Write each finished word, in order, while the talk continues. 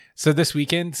So this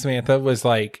weekend, Samantha was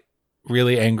like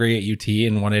really angry at UT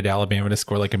and wanted Alabama to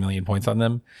score like 1 million points on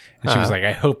them. And she was like,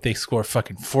 I hope they score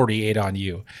fucking 48 on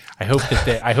you. I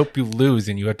hope you lose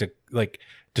and you have to like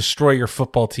destroy your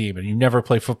football team and you never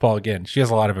play football again. She has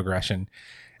a lot of aggression.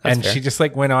 That's and fair. She just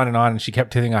like went on and she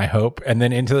kept hitting I hope. And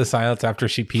then into the silence after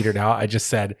she petered out, I just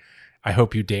said, I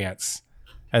hope you dance.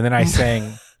 And then I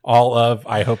sang all of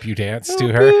I Hope You Dance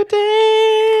to her. You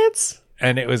dance.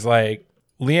 And it was like,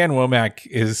 Leanne Womack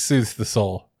is soothes the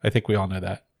soul. I think we all know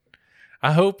that.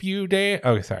 I hope you dance.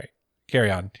 Oh, sorry.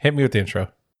 Carry on. Hit me with the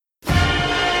intro.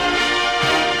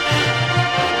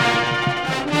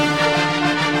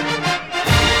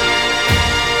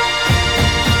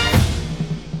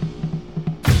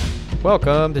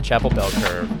 Welcome to Chapel Bell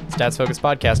Curve, stats focused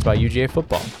podcast about UGA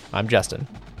football. I'm Justin.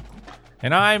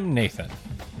 And I'm Nathan.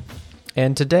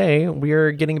 And today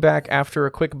we're getting back after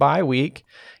a quick bye week.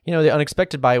 You know, the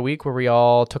unexpected bye week where we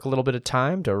all took a little bit of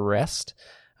time to rest,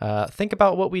 think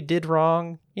about what we did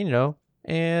wrong,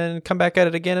 and come back at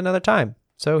it again another time.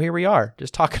 So here we are,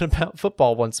 just talking about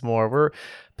football once more. We're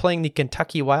playing the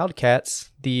Kentucky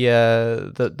Wildcats,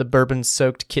 the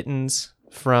bourbon-soaked kittens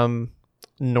from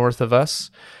north of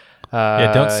us.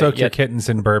 Don't soak your kittens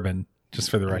in bourbon, just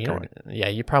for the record.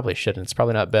 You probably shouldn't. It's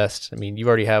probably not best. I mean, you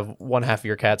already have one half of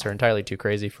your cats are entirely too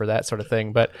crazy for that sort of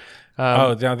thing. But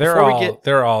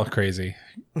they're all crazy.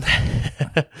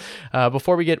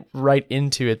 Before we get right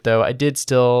into it, though, I did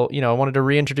still, I wanted to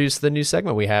reintroduce the new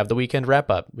segment we have, the weekend wrap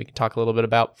up. We can talk a little bit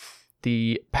about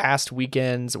the past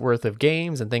weekend's worth of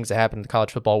games and things that happened in the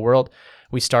college football world.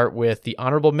 We start with the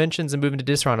honorable mentions and move into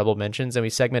dishonorable mentions, and we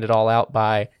segment it all out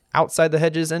by outside the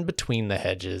hedges and between the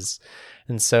hedges.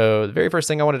 And so the very first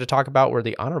thing I wanted to talk about were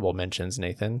the honorable mentions,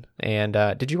 Nathan. And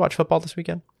did you watch football this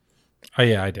weekend? Oh,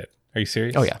 yeah, I did. Are you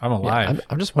serious? Oh, yeah. I'm alive. Yeah,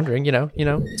 I'm just wondering,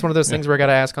 it's one of those things where I got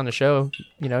to ask on the show,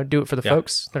 do it for the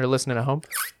folks that are listening at home.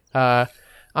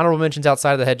 Honorable mentions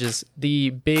outside of the hedges,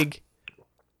 the Big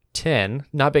Ten,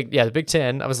 the Big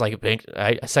Ten. I was like,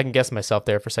 I second guessed myself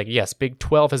there for a second. Yes, Big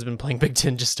 12 has been playing. Big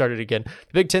Ten just started again.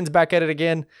 The Big Ten's back at it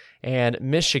again. And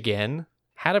Michigan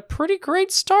had a pretty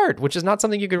great start, which is not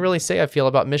something you could really say, I feel,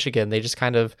 about Michigan. They just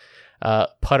kind of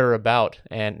putter about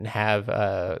and have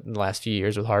in the last few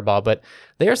years with Harbaugh, but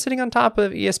they are sitting on top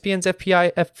of ESPN's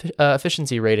FPI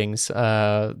efficiency ratings.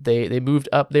 They moved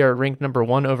up. They are ranked number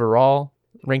 1 overall,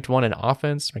 ranked 1 in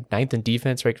offense, ranked 9th in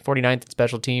defense, ranked 49th in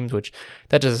special teams, which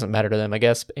that doesn't matter to them, I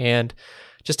guess. And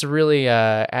just to really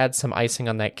add some icing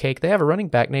on that cake, they have a running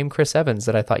back named Chris Evans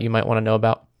that I thought you might want to know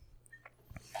about.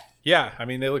 Yeah, I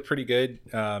mean, they look pretty good.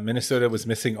 Minnesota was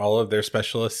missing all of their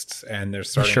specialists and their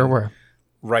starting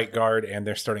right guard and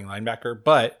their starting linebacker.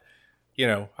 But,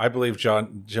 I believe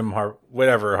Jim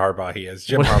Harbaugh he is.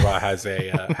 Jim Harbaugh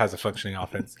has a functioning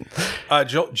offense.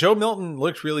 Joe Milton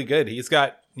looked really good. He's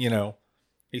got,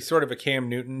 he's sort of a Cam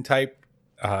Newton type.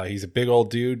 He's a big old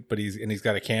dude, but he's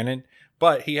got a cannon.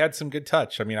 But he had some good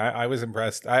touch. I mean, I was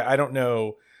impressed. I don't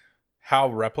know how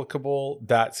replicable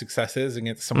that success is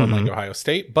against someone like Ohio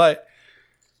State. But,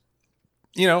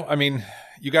 I mean,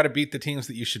 you got to beat the teams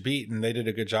that you should beat, and they did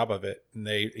a good job of it. And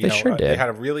they sure did. They had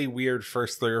a really weird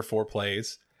first 3 or 4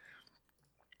 plays.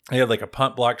 They had like a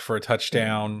punt blocked for a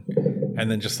touchdown,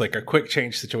 and then just like a quick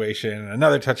change situation,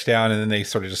 another touchdown, and then they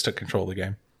sort of just took control of the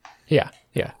game. Yeah.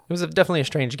 It was definitely a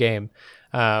strange game.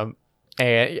 And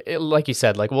like you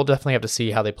said, we'll definitely have to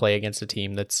see how they play against a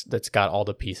team that's got all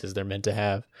the pieces they're meant to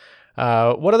have.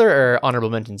 What other honorable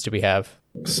mentions do we have?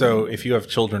 So if you have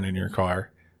children in your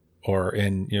car or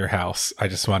in your house, I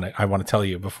want to tell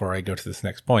you before I go to this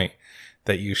next point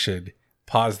that you should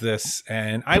pause this,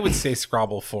 and I would say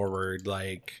scrabble forward,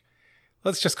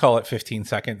 let's just call it 15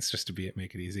 seconds just to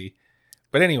make it easy.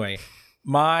 But anyway,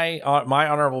 my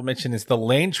honorable mention is the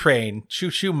Lane Train. Choo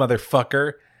choo,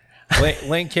 motherfucker.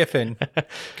 Lane Kiffin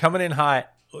coming in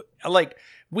hot.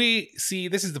 This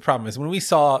is the problem, is when we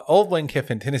saw old Lane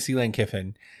Kiffin, Tennessee Lane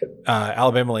Kiffin,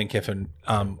 Alabama Lane Kiffin,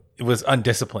 it was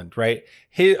undisciplined, right?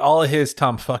 All of his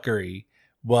tomfuckery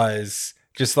was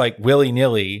just like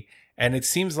willy-nilly. And it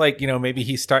seems like, maybe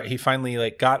he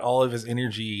finally got all of his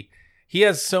energy. He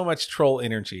has so much troll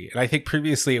energy. And I think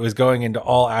previously it was going into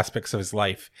all aspects of his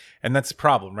life. And that's the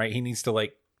problem, right? He needs to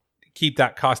keep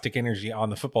that caustic energy on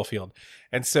the football field.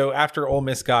 And so after Ole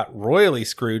Miss got royally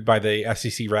screwed by the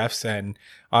SEC refs and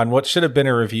on what should have been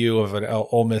a review of an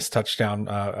Ole Miss touchdown,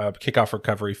 kickoff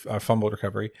recovery, fumble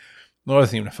recovery. Well, it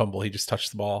wasn't even a fumble. He just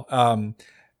touched the ball.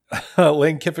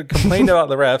 Lane Kiffin complained about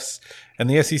the refs, and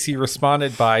the SEC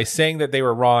responded by saying that they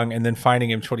were wrong and then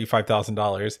fining him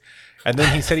 $25,000. And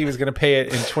then he said he was going to pay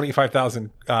it in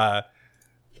 25,000.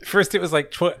 First, it was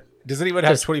does anyone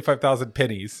have 25,000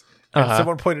 pennies? And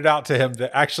someone pointed out to him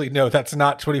that actually, no, that's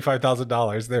not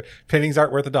 $25,000. Their pennies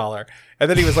aren't worth $1. And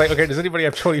then he was like, okay, does anybody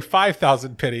have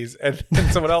 25,000 pennies? And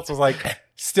then someone else was like,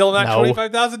 still not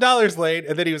 $25,000, Lane.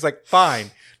 And then he was like,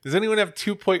 fine. Does anyone have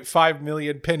 2.5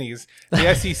 million pennies?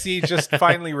 The SEC just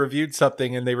finally reviewed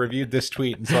something, and they reviewed this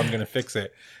tweet, and so I'm going to fix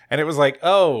it. And it was like,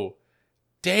 oh,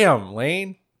 damn,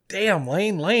 Lane. Damn,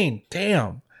 Lane.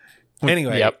 Damn.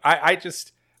 Anyway,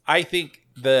 I think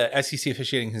the SEC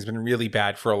officiating has been really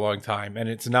bad for a long time, and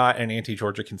it's not an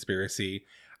anti-Georgia conspiracy.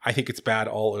 I think it's bad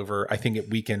all over. I think it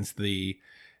weakens the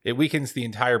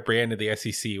entire brand of the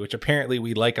SEC, which apparently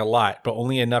we like a lot, but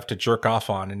only enough to jerk off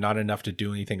on and not enough to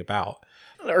do anything about.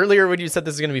 Earlier when you said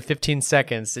this is going to be 15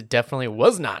 seconds, it definitely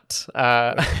was not.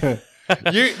 Okay,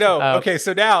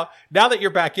 so now that you're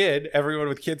back in, everyone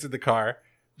with kids in the car,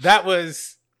 that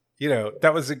was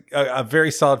a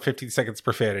very solid 15 seconds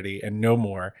profanity and no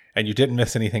more, and you didn't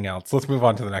miss anything else. Let's move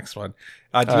on to the next one.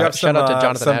 Do you have shout out to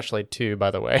Jonathan Ashley too, by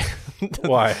the way.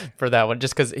 Why? For that one,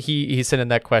 just because he sent in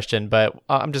that question, but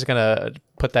I'm just gonna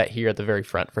put that here at the very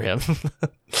front for him.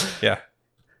 Yeah,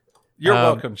 you're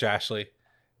welcome, Jashley.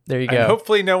 There you go. And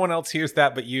hopefully no one else hears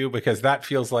that but you, because that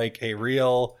feels like it might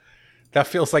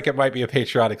be a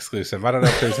Patreon exclusive. I don't know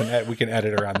if there's we can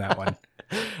edit around that one.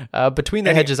 Between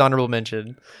the hedges, honorable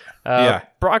mention.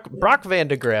 Brock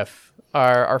Vandegrift,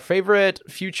 our favorite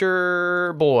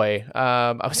future boy.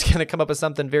 I was going to come up with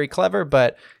something very clever,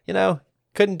 but,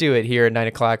 couldn't do it here at 9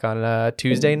 o'clock on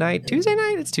Tuesday night.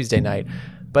 It's Tuesday night.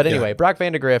 But anyway, Brock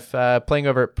Vandegrift playing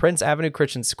over at Prince Avenue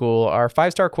Christian School, our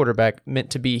 5-star quarterback meant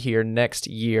to be here next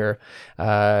year.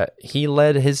 He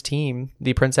led his team,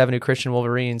 the Prince Avenue Christian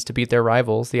Wolverines, to beat their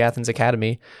rivals, the Athens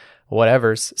Academy.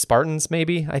 Spartans,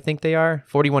 maybe, I think they are,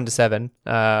 41-7.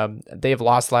 They have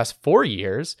lost the last 4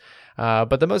 years.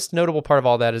 But the most notable part of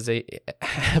all that is I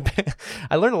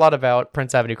learned a lot about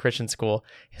Prince Avenue Christian School.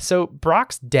 So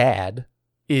Brock's dad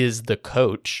is the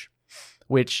coach,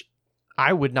 which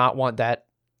I would not want that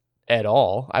at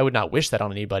all. I would not wish that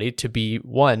on anybody, to be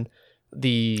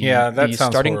the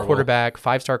starting horrible. Quarterback,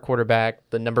 5-star quarterback,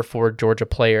 the number 4 Georgia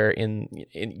player in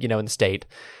the state.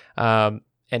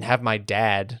 And have my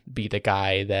dad be the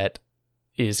guy that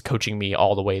is coaching me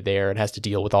all the way there and has to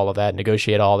deal with all of that,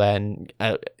 negotiate all that. And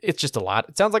it's just a lot.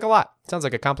 It sounds like a lot. It sounds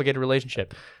like a complicated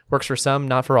relationship. Works for some,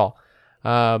 not for all.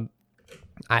 I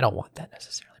don't want that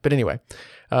necessarily. But anyway,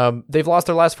 they've lost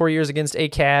their last 4 years against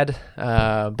ACAD.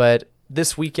 But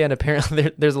this weekend,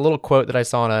 apparently, there's a little quote that I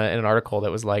saw in an article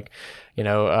that was like,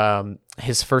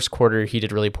 his first quarter, he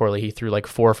did really poorly. He threw like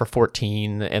 4 for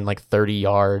 14 and like 30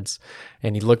 yards.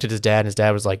 And he looked at his dad, and his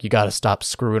dad was like, you got to stop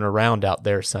screwing around out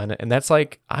there, son. And that's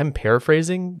like, I'm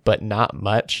paraphrasing, but not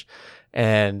much.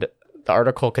 And the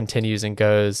article continues and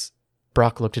goes,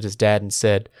 Brock looked at his dad and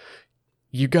said,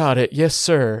 you got it. Yes,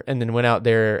 sir. And then went out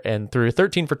there and threw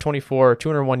 13 for 24,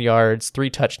 201 yards, 3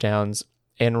 touchdowns,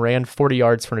 and ran 40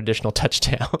 yards for an additional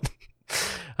touchdown.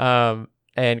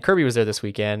 And Kirby was there this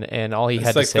weekend, and all he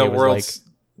had to say was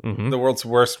the world's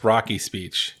worst Rocky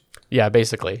speech. Yeah,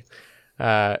 basically.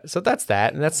 So that's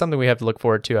that, and that's something we have to look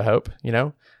forward to, I hope.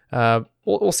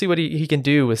 We'll see what he can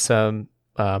do with some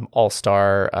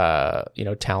all-star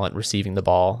talent receiving the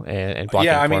ball and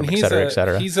blocking for him, et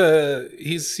cetera. He's an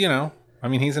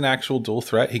actual dual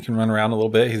threat. He can run around a little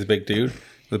bit. He's a big dude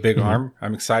with a big arm.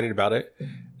 I'm excited about it.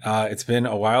 It's been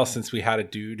a while since we had a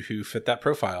dude who fit that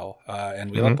profile, and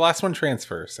we let the last one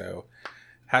transfer. So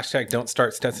 # don't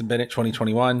start Stetson Bennett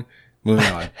 2021. Moving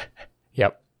on.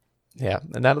 Yep. Yeah,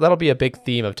 and that'll be a big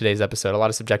theme of today's episode. A lot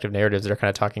of subjective narratives that are kind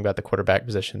of talking about the quarterback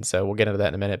position. So we'll get into that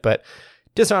in a minute. But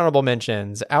dishonorable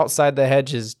mentions, outside the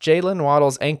hedges, Jalen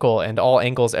Waddle's ankle, and all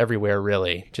ankles everywhere,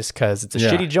 really, just because it's a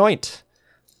shitty joint.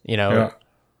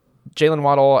 Jalen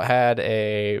Waddle had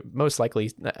a most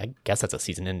likely, I guess that's a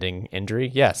season-ending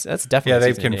injury. Yes, that's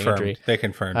definitely a season-ending injury. They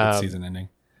confirmed it's season-ending.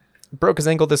 Broke his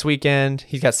ankle this weekend.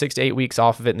 He's got 6 to 8 weeks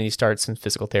off of it, and then he starts some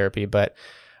physical therapy. But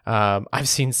I've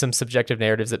seen some subjective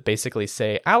narratives that basically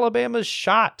say, Alabama's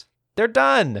shot. They're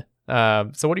done.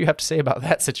 So what do you have to say about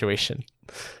that situation?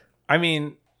 I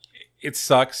mean, it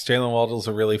sucks. Jalen Waddle's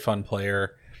a really fun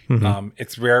player.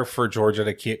 It's rare for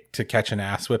Georgia to catch an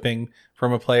ass whipping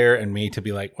from a player and me to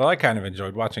be like, well, I kind of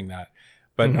enjoyed watching that.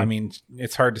 But I mean,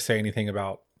 it's hard to say anything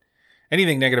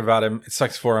negative about him. It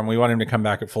sucks for him. We want him to come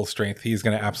back at full strength. He's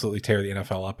going to absolutely tear the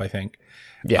NFL up, I think.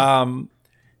 Yeah. I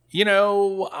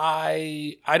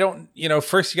don't,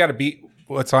 first you got to beat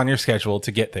what's on your schedule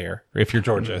to get there if you're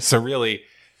Georgia. So really,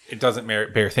 it doesn't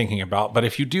bear thinking about. But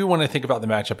if you do want to think about the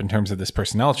matchup in terms of this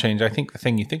personnel change, I think the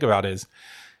thing you think about is,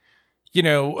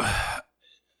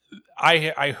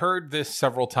 I heard this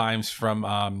several times from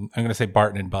I'm going to say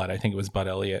Barton and Bud. I think it was Bud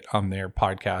Elliott on their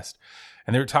podcast,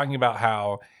 and they were talking about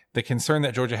how the concern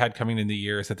that Georgia had coming into the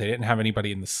year is that they didn't have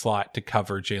anybody in the slot to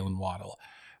cover Jalen Waddle.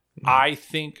 I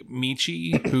think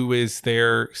Michi, who is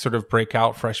their sort of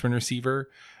breakout freshman receiver,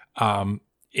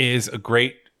 is a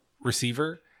great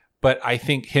receiver. But I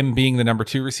think him being the number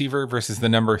 2 receiver versus the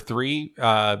number 3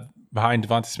 behind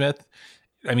Devonta Smith,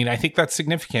 I mean, I think that's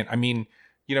significant. I mean,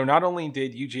 not only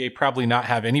did UGA probably not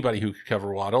have anybody who could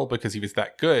cover Waddle because he was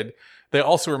that good, they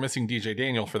also were missing DJ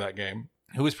Daniel for that game,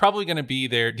 who was probably going to be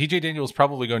there. DJ Daniel was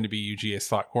probably going to be UGA's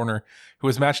slot corner, who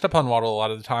was matched up on Waddle a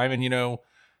lot of the time. And,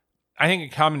 I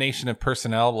think a combination of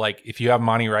personnel, like if you have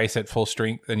Monty Rice at full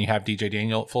strength and you have DJ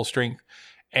Daniel at full strength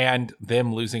and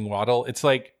them losing Waddle, it's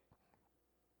like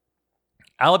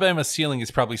Alabama's ceiling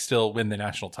is probably still win the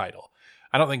national title.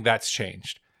 I don't think that's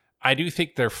changed. I do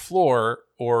think their floor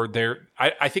or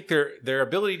I think their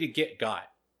ability to get got,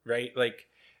 right? Like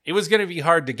it was going to be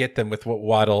hard to get them with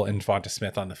Waddle and Devonta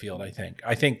Smith on the field,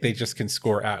 I think they just can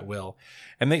score at will.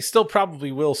 And they still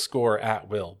probably will score at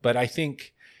will. But I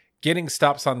think getting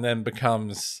stops on them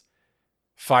becomes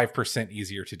 5%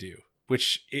 easier to do,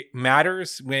 which it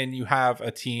matters when you have a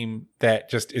team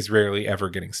that just is rarely ever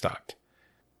getting stopped.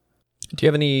 Do you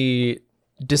have any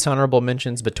dishonorable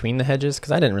mentions between the hedges?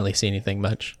 Because I didn't really see anything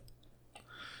much.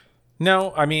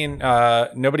 No, I mean,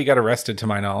 nobody got arrested to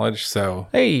my knowledge. So,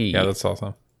 hey, yeah, that's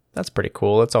awesome. That's pretty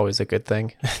cool. That's always a good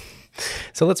thing.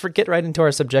 So let's get right into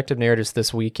our subjective narratives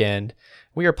this weekend.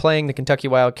 We are playing the Kentucky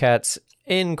Wildcats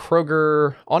in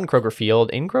Kroger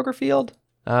Field.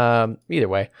 Either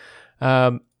way.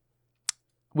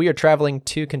 We are traveling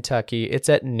to Kentucky. It's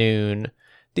at noon.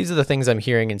 These are the things I'm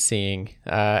hearing and seeing.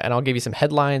 And I'll give you some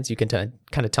headlines. You can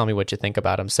kind of tell me what you think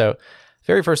about them. So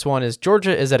very first one is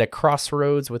Georgia is at a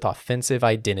crossroads with offensive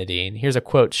identity. And here's a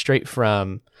quote straight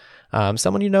from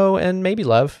someone you know and maybe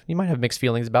love. You might have mixed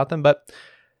feelings about them, but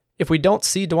if we don't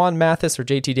see Dwan Mathis or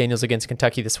JT Daniels against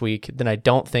Kentucky this week, then I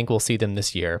don't think we'll see them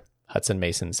this year, Hudson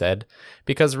Mason said,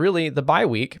 because really the bye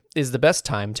week is the best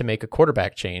time to make a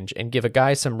quarterback change and give a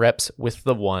guy some reps with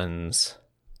the ones.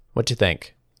 What you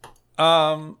think?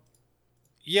 Yeah,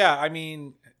 I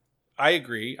mean, I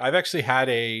agree. I've actually had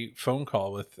a phone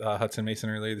call with Hudson Mason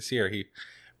earlier this year.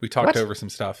 We talked over some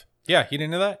stuff. Yeah, you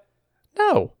didn't know that?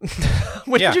 No.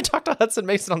 When did you talk to Hudson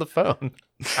Mason on the phone?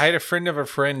 I had a friend of a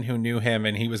friend who knew him,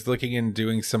 and he was looking into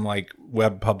doing some like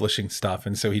web publishing stuff,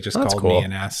 and so he just called me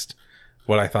and asked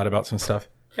what I thought about some stuff.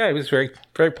 Yeah, it was very,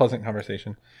 very pleasant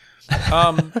conversation.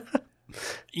 I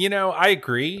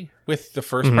agree with the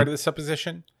first part of the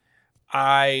supposition.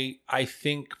 I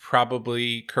think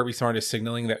probably Kirby Smart is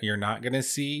signaling that you're not going to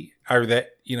see, or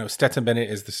that, Stetson Bennett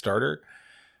is the starter.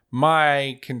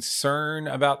 My concern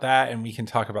about that, and we can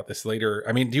talk about this later.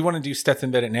 I mean, do you want to do Stetson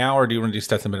Bennett now, or do you want to do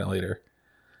Stetson Bennett later?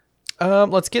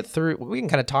 Let's get through. We can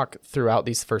kind of talk throughout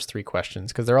these first 3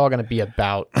 questions because they're all going to be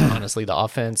about, honestly, the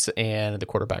offense and the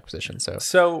quarterback position.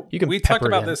 So we talked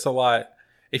about this a lot.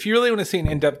 If you really want to see an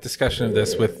in-depth discussion of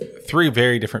this with 3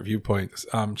 very different viewpoints,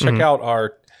 check out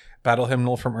our battle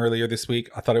hymnal from earlier this week.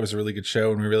 I thought it was a really good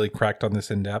show, and we really cracked on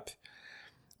this in depth.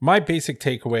 My basic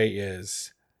takeaway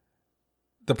is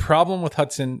the problem with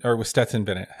Stetson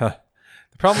Bennett.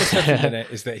 The problem with Stetson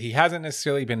Bennett is that he hasn't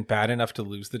necessarily been bad enough to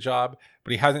lose the job,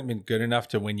 but he hasn't been good enough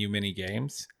to win you many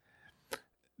games.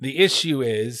 The issue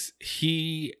is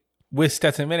with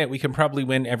Stetson Bennett, we can probably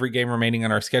win every game remaining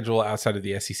on our schedule outside of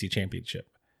the SEC championship,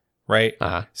 right?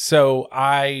 Uh-huh. So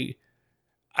I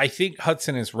think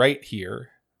Hudson is right here.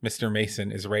 Mr.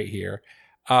 Mason is right here.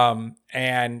 And,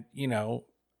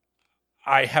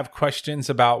 I have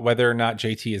questions about whether or not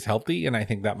JT is healthy, and I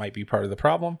think that might be part of the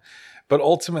problem. But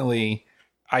ultimately,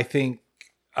 I think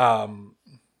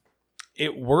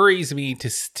it worries me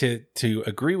to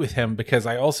agree with him because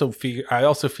I also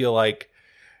feel like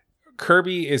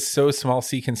Kirby is so small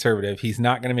C conservative. He's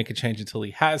not going to make a change until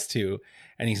he has to,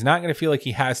 and he's not going to feel like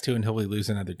he has to until we lose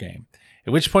another game.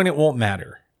 At which point it won't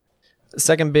matter.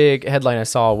 Second big headline I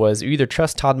saw was you either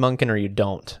trust Todd Monken or you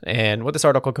don't. And what this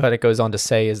article kind of goes on to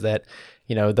say is that,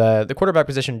 the quarterback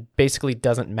position basically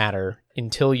doesn't matter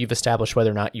until you've established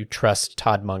whether or not you trust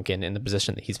Todd Monken in the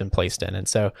position that he's been placed in. And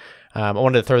so I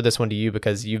wanted to throw this one to you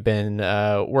because you've been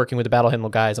working with the Battle Hymnal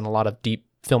guys on a lot of deep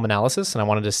film analysis. And I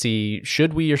wanted to see,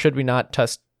 should we or should we not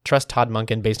trust Todd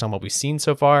Monken based on what we've seen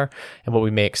so far and what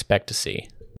we may expect to see?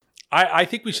 I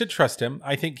think we should trust him.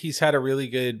 I think he's had a really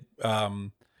good...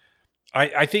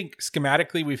 I think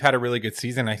schematically we've had a really good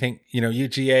season. I think,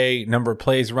 UGA number of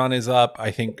plays run is up.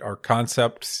 I think our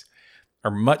concepts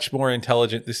are much more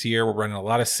intelligent this year. We're running a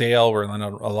lot of sail. We're running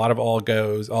a lot of all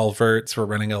goes, all verts. We're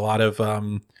running a lot of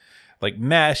like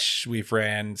mesh. We've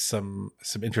ran some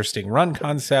interesting run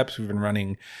concepts. We've been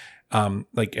running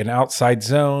like an outside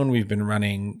zone. We've been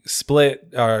running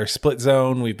split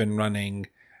zone. We've been running,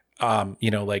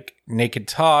 like naked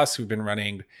toss. We've been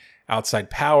running outside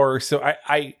power. So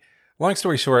I long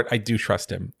story short, I do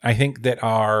trust him. I think that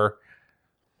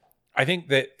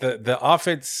the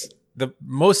offense,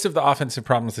 most of the offensive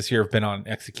problems this year have been on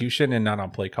execution and not on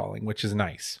play calling, which is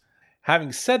nice.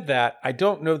 Having said that, I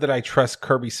don't know that I trust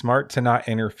Kirby Smart to not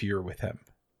interfere with him.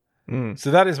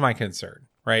 So that is my concern,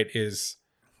 right?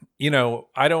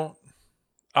 I don't,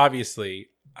 obviously,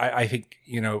 I think,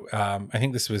 I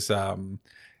think this was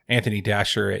Anthony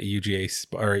Dasher at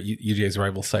UGA's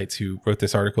rival sites who wrote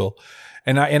this article.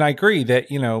 And I agree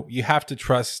that, you have to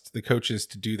trust the coaches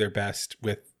to do their best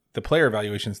with the player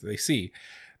evaluations that they see.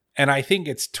 And I think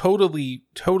it's totally,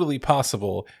 totally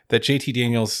possible that JT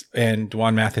Daniels and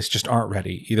Dwan Mathis just aren't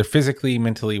ready, either physically,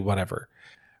 mentally, whatever.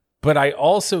 But I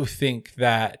also think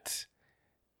that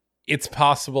it's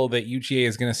possible that UGA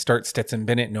is going to start Stetson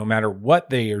Bennett no matter what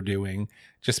they are doing,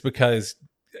 just because,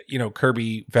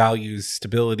 Kirby values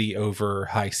stability over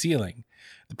high ceiling.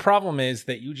 The problem is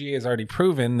that UGA has already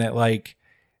proven that,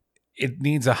 it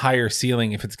needs a higher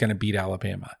ceiling if it's going to beat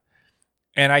Alabama.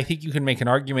 And I think you can make an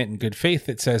argument in good faith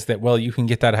that says that, well, you can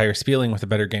get that higher ceiling with a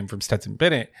better game from Stetson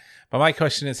Bennett. But my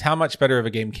question is, how much better of a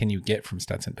game can you get from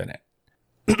Stetson Bennett?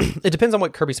 It depends on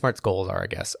what Kirby Smart's goals are, I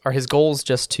guess. Are his goals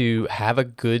just to have a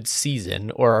good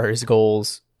season, or are his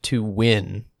goals to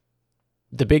win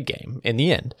the big game in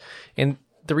the end? And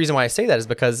the reason why I say that is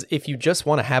because if you just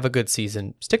want to have a good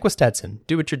season, stick with Stetson.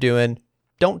 Do what you're doing.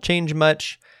 Don't change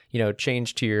much.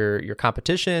 Change to your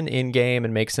competition in game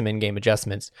and make some in game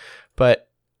adjustments. But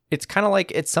it's kind of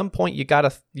like at some point you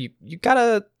gotta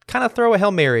kind of throw a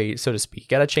Hail Mary, so to speak. You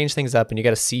gotta change things up and you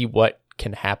gotta see what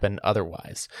can happen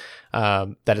otherwise.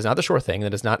 That is not the sure thing.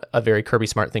 That is not a very Kirby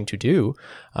Smart thing to do.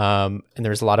 And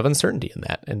there's a lot of uncertainty in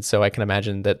that. And so I can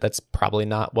imagine that that's probably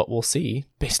not what we'll see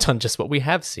based on just what we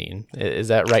have seen. Is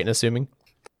that right in assuming?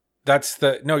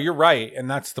 No, you're right. And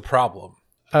that's the problem.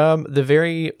 The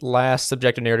very last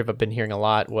subjective narrative I've been hearing a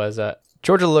lot was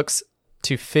Georgia looks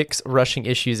to fix rushing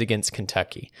issues against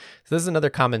Kentucky. So this is another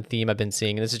common theme I've been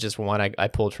seeing. And this is just one I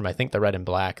pulled from, I think, the Red and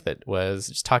Black, that was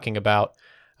just talking about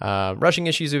rushing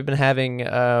issues we've been having.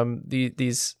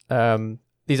 These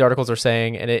articles are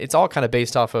saying, and it's all kind of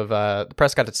based off of the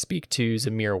press got to speak to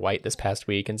Zamir White this past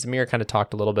week. And Zamir kind of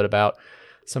talked a little bit about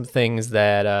some things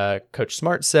that Coach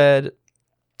Smart said,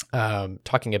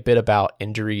 talking a bit about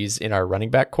injuries in our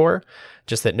running back core,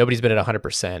 just that nobody's been at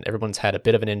 100%. Everyone's had a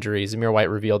bit of an injury. Zamir White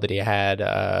revealed that he had,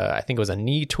 I think it was a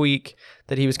knee tweak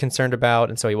that he was concerned about.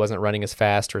 And so he wasn't running as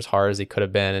fast or as hard as he could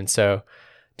have been. And so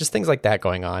just things like that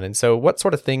going on. And so what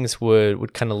sort of things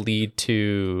would kind of lead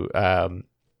to,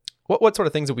 what sort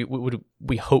of things would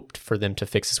we hoped for them to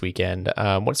fix this weekend?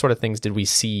 What sort of things did we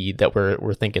see that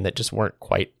we're thinking that just weren't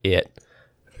quite it?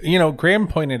 Graham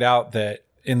pointed out that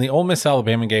in the Ole Miss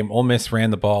Alabama game, Ole Miss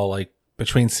ran the ball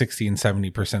between 60 and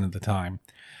 70% of the time.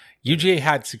 UGA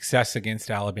had success against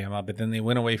Alabama, but then they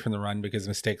went away from the run because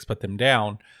mistakes put them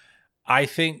down. I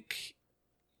think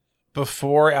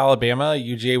before Alabama,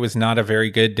 UGA was not a very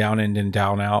good down in and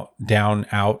down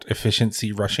out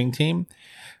efficiency rushing team.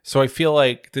 So I feel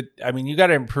like you got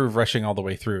to improve rushing all the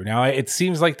way through. Now it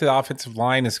seems like the offensive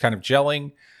line is kind of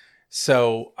gelling.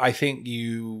 So I think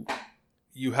you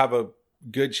have a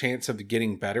good chance of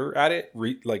getting better at it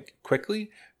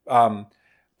quickly.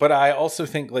 But I also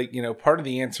think part of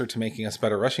the answer to making us a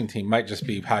better rushing team might just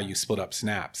be how you split up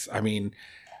snaps. I mean,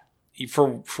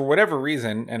 for whatever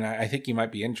reason, and I think he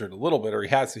might be injured a little bit, or he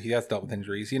has dealt with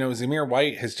injuries. Zamir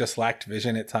White has just lacked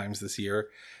vision at times this year.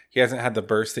 He hasn't had the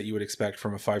burst that you would expect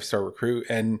from a 5-star recruit.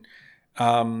 And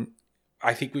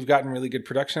I think we've gotten really good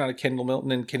production out of Kendall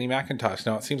Milton and Kenny McIntosh.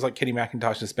 Now, it seems like Kenny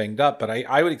McIntosh is banged up, but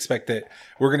I would expect that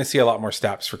we're going to see a lot more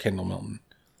snaps for Kendall Milton.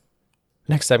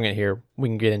 Next segment here, we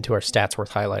can get into our stats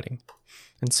worth highlighting.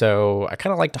 And so I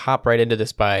kind of like to hop right into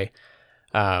this by,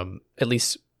 at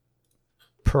least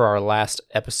per our last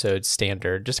episode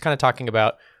standard, just kind of talking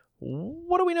about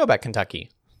what do we know about Kentucky?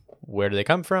 Where do they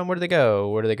come from? Where do they go?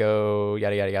 Where do they go?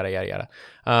 Yada, yada, yada, yada,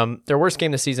 yada. Their worst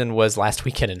game this season was last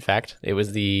weekend, in fact. It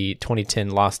was the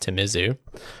 2010 loss to Mizzou.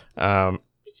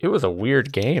 It was a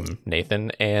weird game,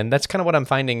 Nathan, and that's kind of what I'm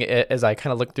finding as I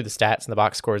kind of look through the stats and the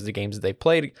box scores of the games that they've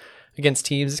played against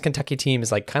teams. This Kentucky team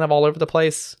is kind of all over the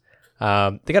place. They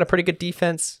got a pretty good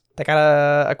defense. They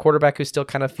got a quarterback who's still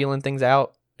kind of feeling things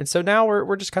out. And so now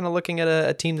we're just kind of looking at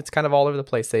a team that's kind of all over the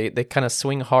place. They kind of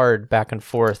swing hard back and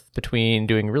forth between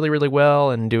doing really, really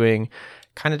well and doing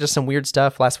kind of just some weird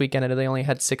stuff. Last weekend, I know they only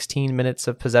had 16 minutes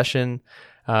of possession.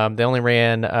 They only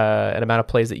ran an amount of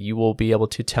plays that you will be able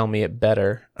to tell me it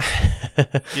better.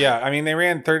 Yeah, I mean, they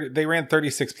ran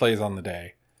 36 plays on the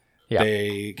day. Yeah.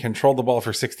 They controlled the ball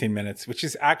for 16 minutes, which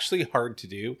is actually hard to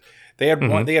do. They had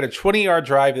They had a 20-yard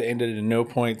drive that ended in no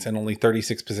points and only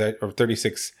 36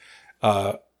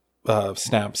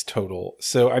 snaps total.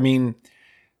 So I mean,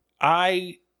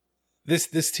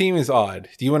 this team is odd.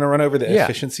 Do you want to run over the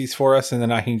efficiencies for us, and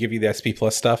then I can give you the SP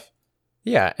Plus stuff?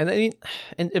 Yeah, and I mean,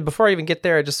 and before I even get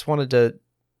there, I just wanted to,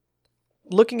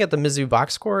 looking at the Mizzou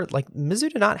box score, like Mizzou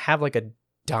did not have like a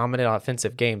dominant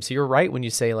offensive game. So you're right when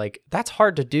you say like that's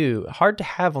hard to do, hard to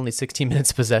have only 16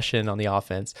 minutes possession on the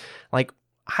offense. Like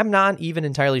I'm not even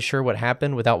entirely sure what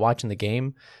happened without watching the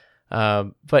game.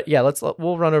 But yeah,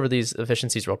 we'll run over these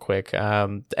efficiencies real quick.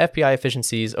 The FPI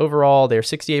efficiencies overall, they're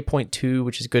 68.2,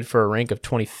 which is good for a rank of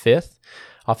 25th.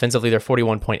 Offensively, they're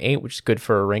 41.8, which is good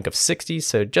for a rank of 60,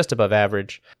 so just above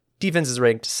average. Defense is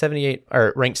ranked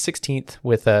 16th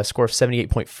with a score of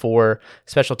 78.4.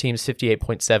 Special teams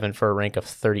 58.7 for a rank of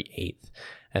 38th.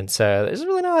 And so there's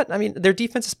really not, I mean, their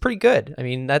defense is pretty good. I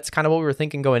mean, that's kind of what we were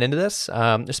thinking going into this.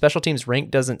 Their special teams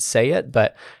rank doesn't say it,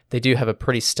 but they do have a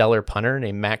pretty stellar punter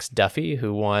named Max Duffy,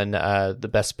 who won the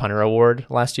best punter award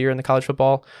last year in the college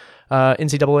football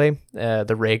NCAA,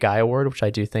 the Ray Guy Award, which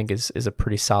I do think is a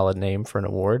pretty solid name for an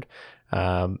award.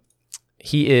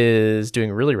 He is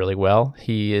doing really, really well.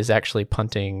 He is actually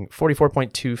punting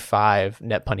 44.25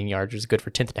 net punting yards, which is good for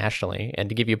 10th nationally. And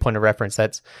to give you a point of reference,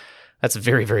 that's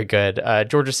very, very good.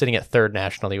 Georgia's sitting at 3rd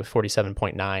nationally with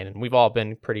 47.9, and we've all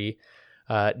been pretty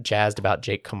jazzed about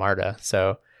Jake Camarda.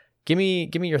 So give me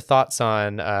your thoughts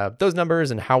on those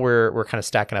numbers and how we're kind of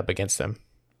stacking up against them.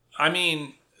 I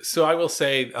mean, so I will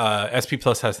say SP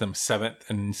Plus has them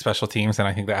 7th in special teams, and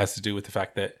I think that has to do with the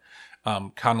fact that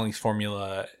Connolly's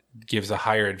formula gives a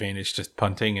higher advantage to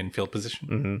punting and field position.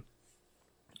 Mm-hmm.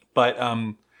 But,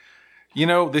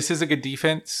 this is a good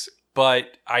defense,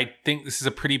 but I think this is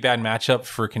a pretty bad matchup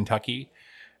for Kentucky.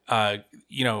 By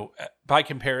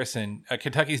comparison,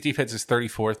 Kentucky's defense is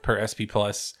 34th per SP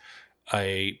Plus.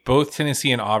 Both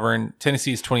Tennessee and Auburn.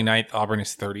 Tennessee is 29th. Auburn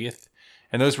is 30th.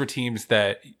 And those were teams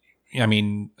that, I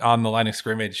mean, on the line of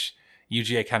scrimmage,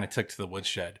 UGA kind of took to the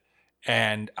woodshed.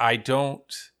 And I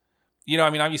don't...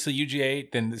 obviously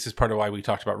UGA, then this is part of why we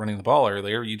talked about running the ball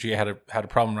earlier. UGA had a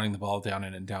problem running the ball down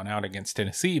in and down out against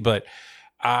Tennessee, but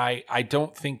I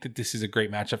don't think that this is a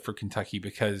great matchup for Kentucky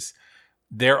because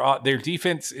their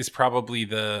defense is probably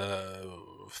the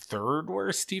 3rd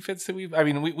worst defense that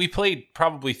we played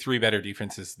probably 3 better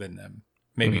defenses than them,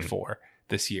 maybe 4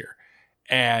 this year.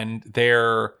 And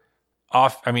they're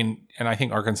off, and I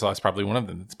think Arkansas is probably one of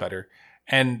them that's better.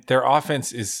 And their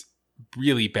offense is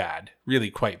really bad, really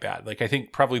quite bad. Like I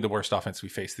think probably the worst offense we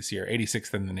faced this year,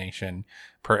 86th in the nation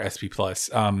per SP Plus.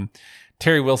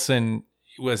 Terry Wilson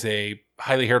was a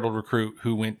highly heralded recruit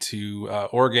who went to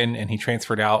Oregon, and he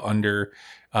transferred out under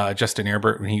Justin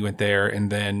Herbert when he went there. And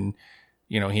then,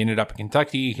 he ended up in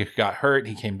Kentucky. He got hurt.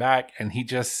 He came back, and he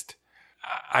just,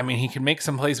 he can make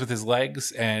some plays with his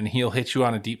legs, and he'll hit you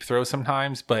on a deep throw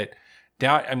sometimes. But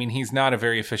he's not a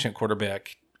very efficient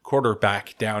quarterback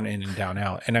down in and down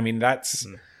out. And that's,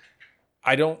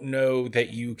 I don't know that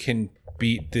you can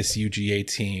beat this UGA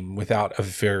team without a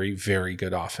very, very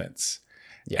good offense.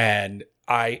 Yeah. And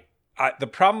the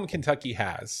problem Kentucky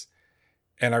has,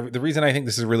 and the reason I think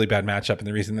this is a really bad matchup, and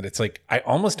the reason that it's like, I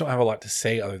almost don't have a lot to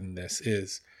say other than this,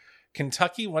 is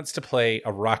Kentucky wants to play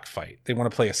a rock fight. They want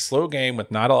to play a slow game with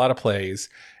not a lot of plays,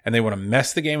 and they want to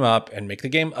mess the game up and make the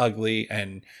game ugly,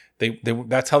 and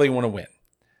that's how they want to win.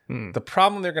 The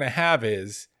problem they're going to have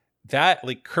is that,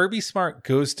 like, Kirby Smart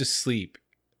goes to sleep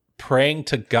praying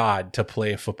to God to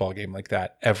play a football game like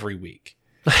that every week.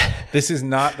 This is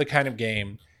not the kind of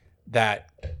game that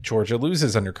Georgia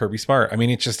loses under Kirby Smart.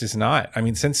 It just is not.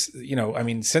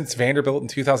 Since Vanderbilt in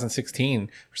 2016,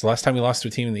 which was the last time we lost to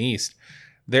a team in the East,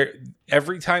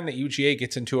 every time that UGA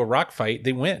gets into a rock fight,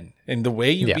 they win. And the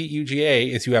way you beat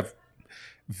UGA is you have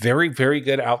very, very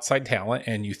good outside talent,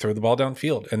 and you throw the ball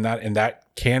downfield, and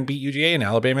that can beat UGA, and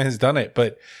Alabama has done it.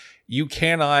 But you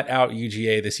cannot out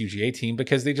UGA this UGA team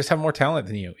because they just have more talent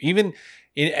than you.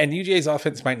 And UGA's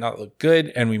offense might not look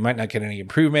good, and we might not get any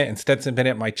improvement, and Stetson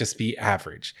Bennett might just be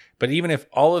average. But even if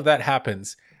all of that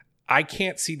happens, I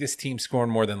can't see this team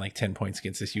scoring more than like 10 points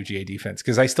against this UGA defense,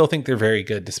 because I still think they're very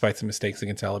good despite some mistakes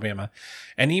against Alabama.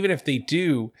 And even if they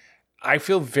do, I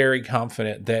feel very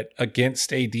confident that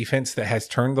against a defense that has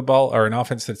turned the ball, or an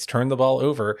offense that's turned the ball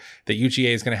over, that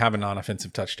UGA is going to have a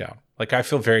non-offensive touchdown. Like, I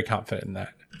feel very confident in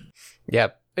that. Yeah,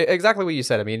 exactly what you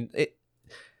said.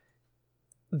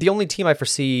 the only team I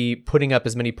foresee putting up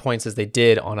as many points as they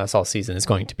did on us all season is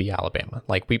going to be Alabama.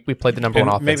 Like we played the number one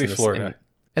offense. Maybe Florida.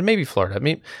 And maybe Florida. I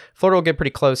mean, Florida will get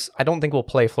pretty close. I don't think we'll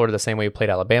play Florida the same way we played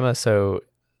Alabama. So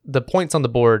the points on the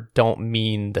board don't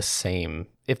mean the same,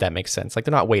 if that makes sense. Like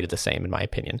they're not weighted the same, in my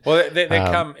opinion. Well,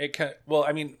 well,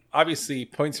 I mean, obviously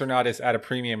points are not as at a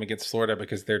premium against Florida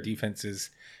because their defense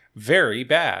is very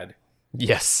bad.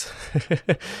 Yes.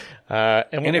 And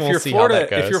if you're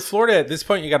Florida at this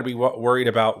point, you got to be worried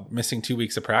about missing 2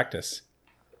 weeks of practice.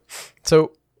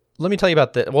 So let me tell you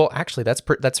about well, actually,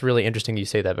 that's really interesting you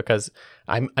say that, because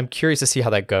I'm curious to see how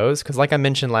that goes. Because like I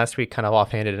mentioned last week, kind of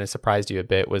offhanded, and it surprised you a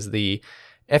bit, was the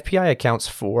FPI accounts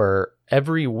for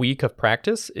every week of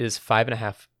practice is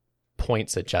 5.5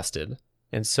 points adjusted.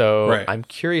 And so I'm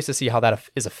curious to see how that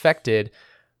is affected.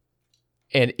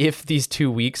 And if these 2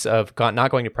 weeks of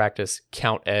not going to practice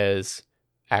count as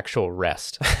actual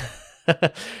rest,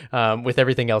 with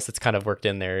everything else that's kind of worked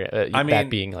in there, that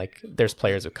being like there's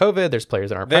players with COVID, there's players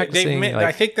that aren't practicing.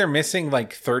 I think they're missing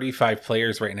like 35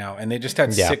 players right now, and they just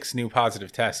had 6 new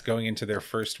positive tests going into their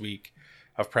first week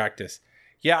of practice.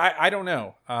 Yeah, I don't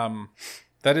know.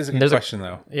 That is a good question,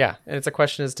 though. Yeah, and it's a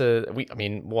question as to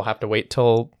we'll have to wait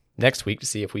till next week to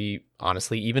see if we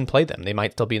honestly even play them. They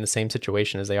might still be in the same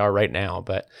situation as they are right now,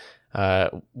 but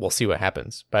we'll see what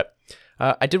happens. But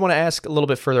I did want to ask a little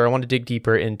bit further. I want to dig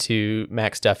deeper into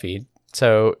Max Duffy.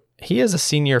 So he is a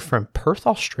senior from Perth,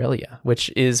 Australia,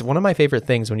 which is one of my favorite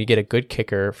things when you get a good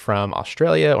kicker from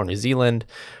Australia or New Zealand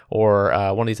or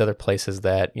one of these other places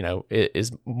that,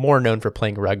 is more known for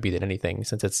playing rugby than anything,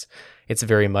 since it's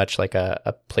very much like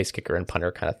a place kicker and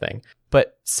punter kind of thing.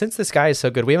 But since this guy is so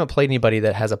good, we haven't played anybody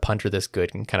that has a punter this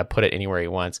good and kind of put it anywhere he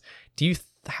wants. Do you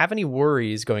have any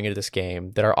worries going into this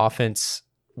game that our offense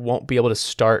won't be able to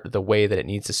start the way that it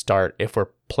needs to start if we're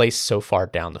placed so far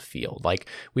down the field? Like,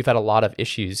 we've had a lot of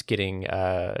issues getting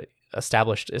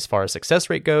established as far as success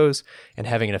rate goes and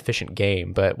having an efficient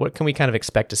game, but what can we kind of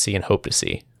expect to see and hope to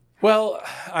see? Well,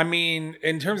 I mean,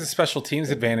 in terms of special teams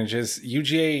advantages,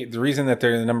 UGA, the reason that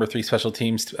they're the number 3 special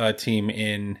teams team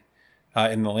in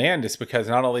the land is because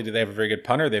not only do they have a very good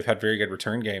punter, they've had very good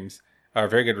return games.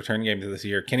 Very good return games this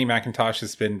year. Kenny McIntosh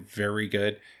has been very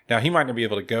good. Now, he might not be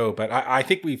able to go, but I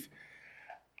think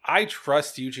I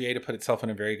trust UGA to put itself in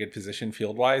a very good position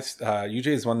field-wise.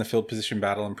 UGA has won the field position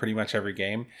battle in pretty much every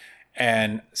game,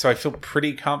 and so I feel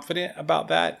pretty confident about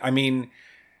that. I mean,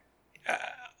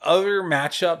 other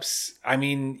matchups, I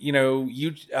mean,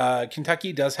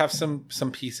 Kentucky does have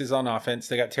some pieces on offense.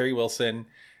 They got Terry Wilson.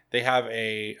 They have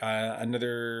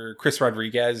another Chris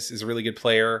Rodriguez is a really good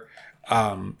player.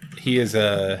 He is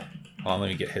let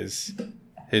me get his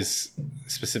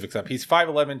specifics up. He's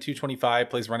 5'11", 225,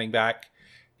 plays running back.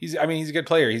 He's a good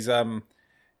player. He's hasn't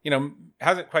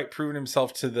quite proven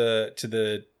himself to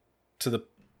the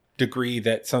degree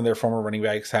that some of their former running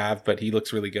backs have, but he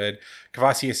looks really good.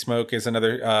 Kavasius Smoke is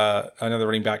another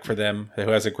running back for them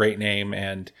who has a great name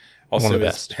and also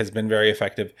has been very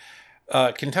effective.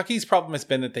 Kentucky's problem has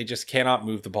been that they just cannot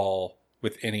move the ball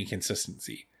with any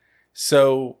consistency.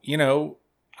 So,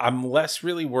 I'm less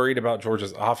really worried about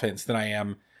Georgia's offense than I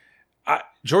am.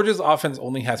 Georgia's offense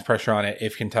only has pressure on it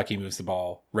if Kentucky moves the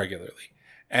ball regularly.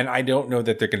 And I don't know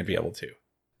that they're going to be able to.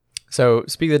 So,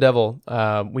 speak of the devil,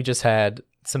 we just had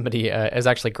somebody, as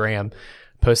actually Graham,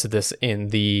 posted this in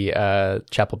the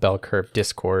Chapel Bell Curve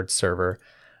Discord server,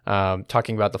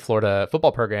 talking about the Florida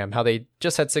football program, how they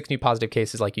just had 6 new positive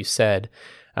cases, like you said,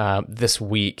 this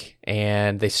week,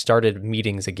 and they started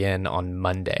meetings again on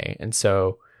Monday. And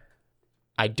so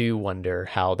I do wonder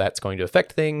how that's going to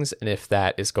affect things, and if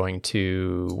that is going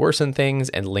to worsen things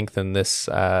and lengthen this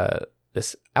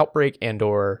this outbreak and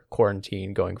or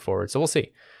quarantine going forward. So we'll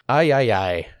see.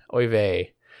 Ay, oy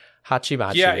vey,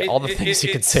 hachimachi, all the things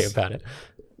you can say about it.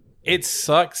 It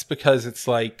sucks because it's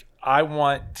like, I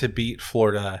want to beat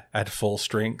Florida at full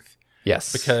strength.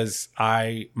 Yes. Because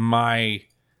I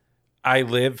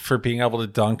live for being able to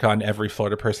dunk on every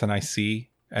Florida person I see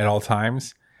at all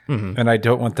times. Mm-hmm. And I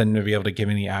don't want them to be able to give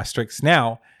any asterisks.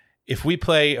 Now, if we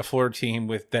play a Florida team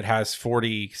that has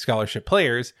 40 scholarship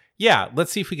players, yeah,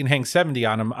 let's see if we can hang 70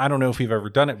 on them. I don't know if we've ever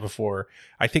done it before.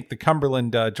 I think the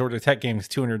Cumberland Georgia Tech game is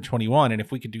 221. And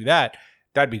if we could do that,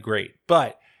 that'd be great.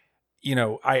 But,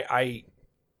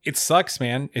 it sucks,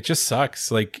 man. It just sucks.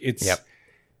 Like it's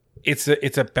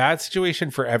a bad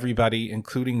situation for everybody,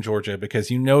 including Georgia, because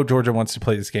Georgia wants to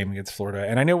play this game against Florida.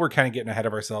 And I know we're kind of getting ahead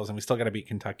of ourselves and we still got to beat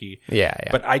Kentucky. Yeah.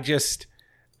 But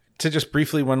just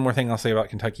briefly, one more thing I'll say about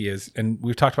Kentucky is, and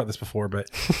we've talked about this before,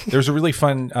 but there's a really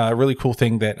fun, really cool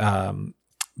thing that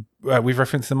we've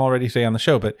referenced them already today on the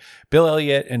show, but Bill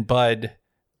Elliott and Bud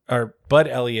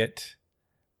Elliott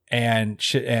and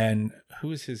who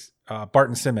was his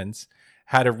Barton Simmons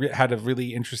had a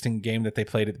really interesting game that they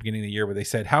played at the beginning of the year where they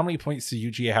said, how many points does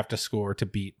UGA have to score to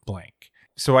beat blank?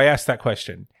 So I asked that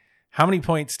question. How many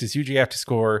points does UGA have to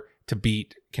score to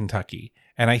beat Kentucky?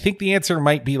 And I think the answer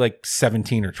might be like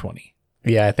 17 or 20.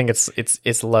 Yeah, I think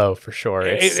it's low for sure.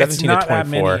 It's 17 to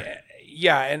 24.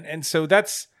 Yeah, and so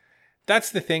that's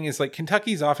the thing is like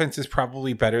Kentucky's offense is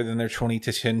probably better than their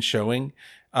 20-10 showing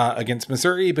against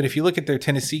Missouri. But if you look at their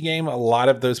Tennessee game, a lot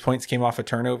of those points came off of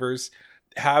turnovers.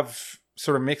 Have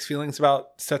sort of mixed feelings about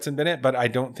Stetson Bennett, but I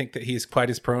don't think that he's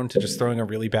quite as prone to just throwing a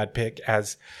really bad pick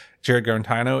as Jared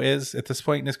Garantano is at this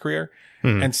point in his career.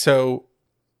 Mm-hmm. And so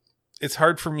it's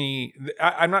hard for me.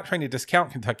 I'm not trying to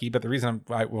discount Kentucky, but the reason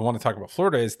I want to talk about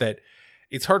Florida is that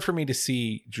it's hard for me to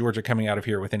see Georgia coming out of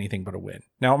here with anything but a win.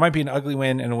 Now, it might be an ugly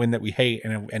win and a win that we hate,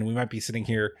 and we might be sitting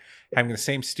here having the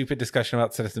same stupid discussion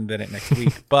about Stetson Bennett next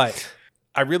week. But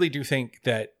I really do think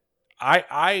that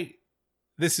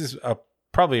this is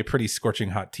probably a pretty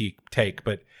scorching hot take,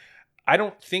 but I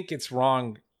don't think it's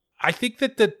wrong. I think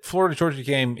that the Florida-Georgia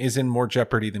game is in more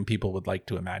jeopardy than people would like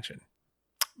to imagine.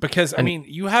 Because, I mean,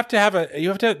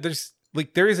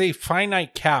 there is a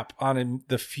finite cap on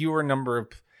the fewer number of,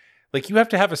 like, you have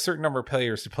to have a certain number of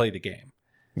players to play the game.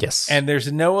 Yes. And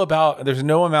there's no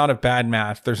amount of bad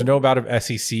math. There's no amount of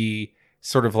SEC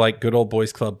sort of like good old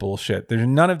boys club bullshit. There's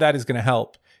none of that is going to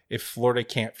help if Florida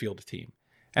can't field a team.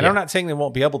 And I'm not saying they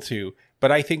won't be able to,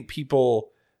 but I think people,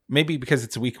 maybe because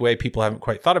it's a week away, people haven't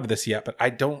quite thought of this yet, but I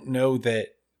don't know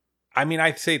that. I mean,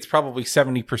 I'd say it's probably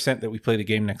 70% that we play the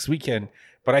game next weekend,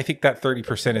 but I think that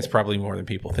 30% is probably more than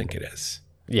people think it is.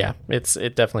 Yeah, it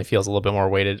definitely feels a little bit more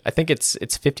weighted. I think it's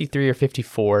 53 or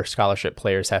 54 scholarship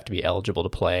players have to be eligible to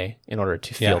play in order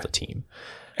to field a team.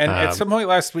 And at some point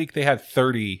last week, they had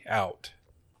 30 out.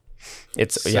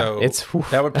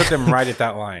 That would put them right at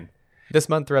that line. This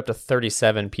month, they're up to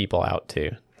 37 people out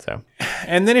too. So,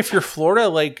 and then if you're Florida,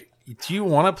 like, do you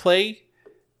want to play?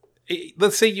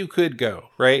 Let's say you could go,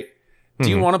 right? Do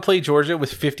you want to play Georgia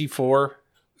with 54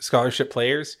 scholarship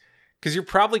players? Because you're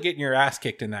probably getting your ass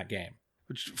kicked in that game.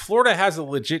 Which Florida has a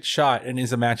legit shot and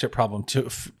is a matchup problem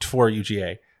for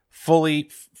UGA.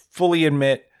 Fully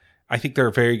admit, I think they're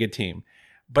a very good team,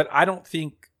 but I don't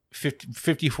think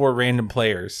 54 random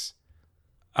players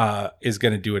is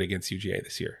going to do it against UGA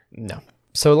this year. No.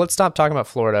 So let's stop talking about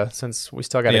Florida since we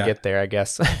still got to get there, I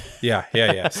guess.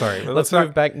 Yeah. Sorry. Let's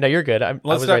move back. No, you're good. I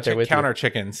was right there with you. Let's not count our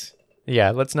chickens.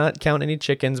 Yeah, let's not count any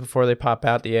chickens before they pop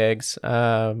out the eggs,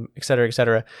 et cetera, et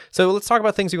cetera. So let's talk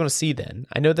about things we want to see then.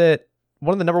 I know that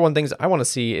one of the number one things I want to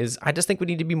see is I just think we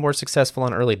need to be more successful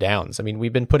on early downs. I mean,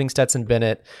 we've been putting Stetson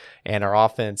Bennett and our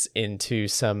offense into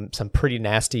some pretty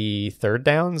nasty third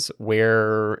downs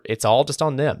where it's all just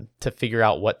on them to figure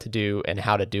out what to do and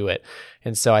how to do it.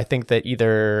 And so I think that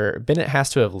either Bennett has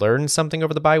to have learned something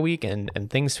over the bye week and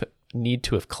things need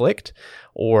to have clicked,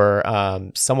 or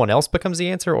someone else becomes the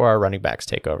answer, or our running backs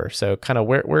take over. So kind of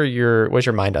where's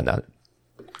your mind on that?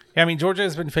 Yeah, I mean, Georgia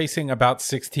has been facing about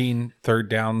 16 third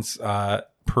downs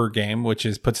per game, which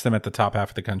puts them at the top half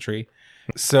of the country.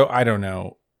 So I don't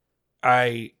know.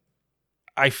 I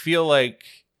feel like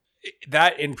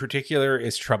that in particular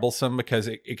is troublesome because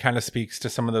it kind of speaks to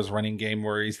some of those running game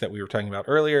worries that we were talking about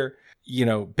earlier. You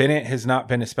know, Bennett has not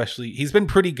been he's been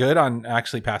pretty good on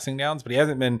actually passing downs, but he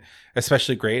hasn't been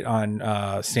especially great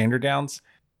on standard downs.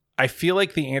 I feel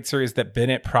like the answer is that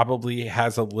Bennett probably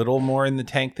has a little more in the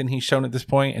tank than he's shown at this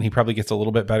point, and he probably gets a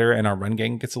little bit better, and our run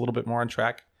game gets a little bit more on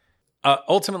track.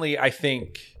 Ultimately, I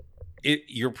think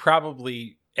you're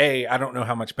probably, I don't know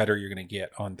how much better you're going to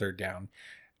get on third down.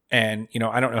 And, you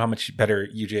know, I don't know how much better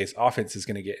UJ's offense is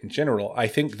going to get in general. I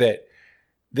think that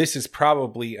this is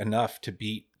probably enough to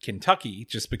beat Kentucky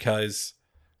just because,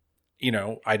 you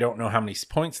know, I don't know how many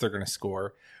points they're going to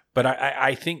score. But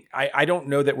I think I don't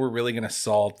know that we're really going to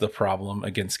solve the problem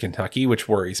against Kentucky, which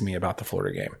worries me about the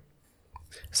Florida game.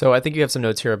 So I think you have some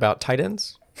notes here about tight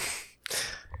ends.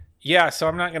 Yeah, so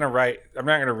I'm not going to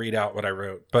read out what I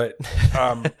wrote, but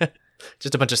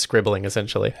just a bunch of scribbling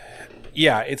essentially.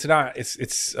 Yeah,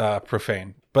 it's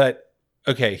profane. But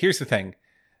okay, here's the thing.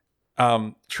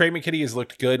 Trey McKitty has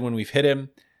looked good when we've hit him.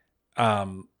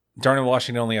 Darnell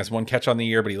Washington only has one catch on the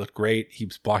year, but he looked great.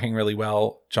 He's blocking really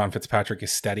well. John Fitzpatrick is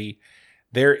steady.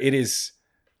 There it is.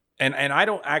 And I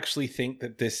don't actually think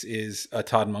that this is a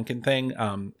Todd Monken thing.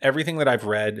 Everything that I've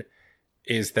read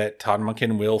is that Todd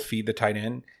Monken will feed the tight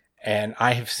end. And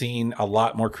I have seen a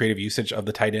lot more creative usage of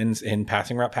the tight ends in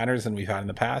passing route patterns than we've had in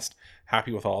the past.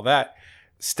 Happy with all of that.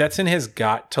 Stetson has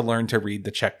got to learn to read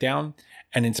the check down.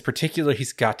 And in particular,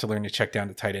 he's got to learn to check down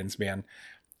to tight ends, man.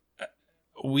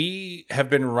 we have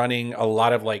been running a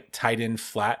lot of like tight end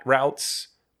flat routes,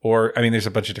 or I mean, there's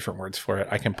a bunch of different words for it.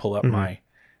 I can pull up my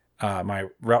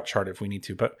route chart if we need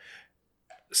to, but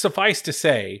suffice to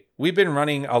say, we've been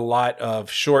running a lot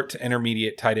of short to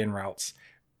intermediate tight end routes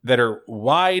that are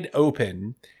wide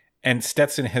open, and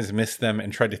Stetson has missed them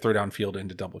and tried to throw downfield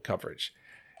into double coverage.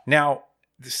 Now,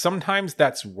 sometimes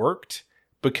that's worked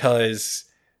because,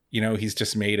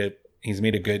 he's made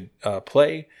a good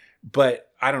play, but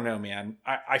I don't know, man.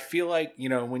 I feel like,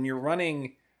 when you're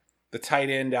running the tight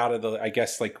end out of the, I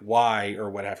guess, like Y or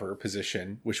whatever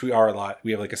position, which we are a lot.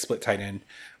 We have like a split tight end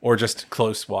or just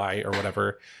close Y or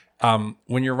whatever.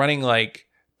 When you're running like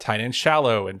tight end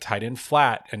shallow and tight end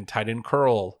flat and tight end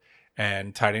curl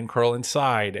and tight end curl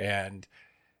inside. And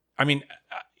I mean,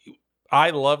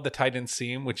 I love the tight end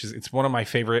seam, it's one of my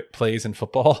favorite plays in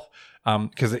football.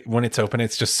 Because when it's open,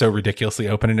 it's just so ridiculously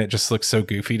open and it just looks so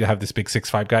goofy to have this big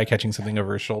 6'5" guy catching something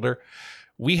over his shoulder.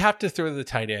 We have to throw the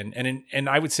tight end, and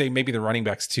I would say maybe the running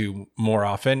backs too more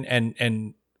often.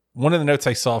 And one of the notes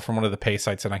I saw from one of the pay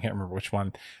sites, and I can't remember which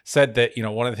one, said that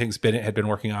one of the things Bennett had been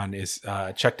working on is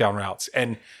check down routes,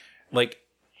 and like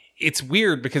it's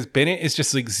weird because Bennett is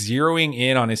just like zeroing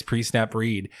in on his pre-snap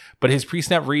read, but his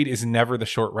pre-snap read is never the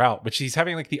short route. But he's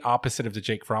having like the opposite of the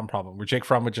Jake Fromm problem, where Jake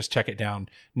Fromm would just check it down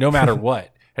no matter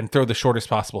what and throw the shortest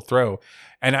possible throw,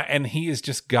 and he has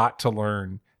just got to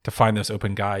learn to find those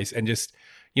open guys. And just,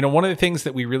 one of the things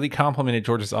that we really complimented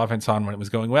Georgia's offense on when it was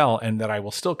going well, and that I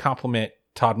will still compliment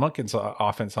Todd Monken's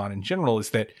offense on in general,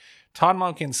 is that Todd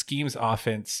Monken schemes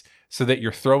offense so that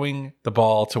you're throwing the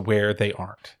ball to where they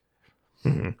aren't.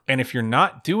 Mm-hmm. And if you're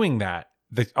not doing that,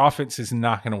 the offense is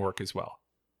not going to work as well.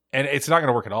 And it's not going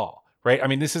to work at all, right? I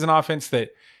mean, this is an offense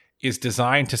that is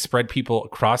designed to spread people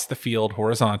across the field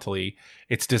horizontally.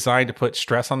 It's designed to put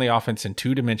stress on the offense in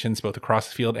two dimensions, both across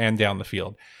the field and down the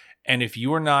field. And if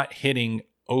you are not hitting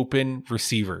open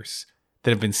receivers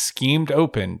that have been schemed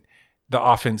open, the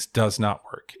offense does not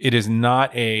work. It is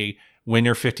not a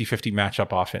winner 50-50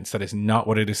 matchup offense. That is not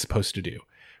what it is supposed to do,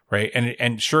 right?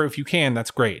 And sure, if you can,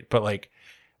 that's great. But like,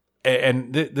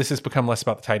 this has become less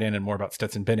about the tight end and more about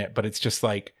Stetson Bennett, but it's just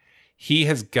like, he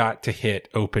has got to hit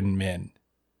open men.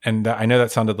 And I know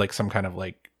that sounded like some kind of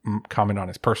like comment on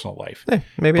his personal life.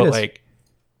 Maybe but it is. Like,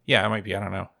 yeah, it might be. I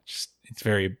don't know. Just, it's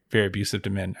very, very abusive to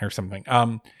men or something.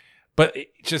 But it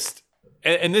just,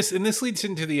 and this leads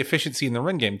into the efficiency in the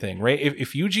run game thing, right?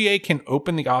 If UGA can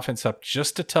open the offense up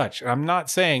just a touch, and I'm not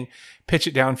saying pitch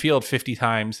it downfield 50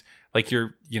 times like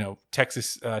you're,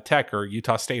 Texas Tech or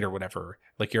Utah State or whatever,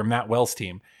 like your Matt Wells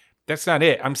team. That's not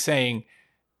it. I'm saying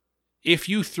if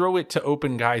you throw it to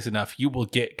open guys enough, you will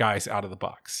get guys out of the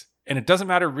box. And it doesn't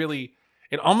matter really,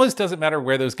 it almost doesn't matter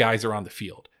where those guys are on the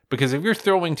field. Because if you're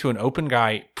throwing to an open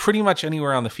guy pretty much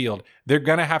anywhere on the field, they're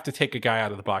going to have to take a guy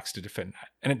out of the box to defend that.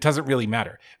 And it doesn't really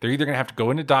matter. They're either going to have to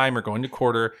go into dime or go into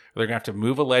quarter, or they're going to have to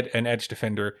move an edge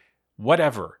defender,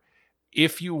 whatever.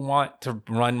 If you want to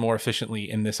run more efficiently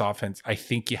in this offense, I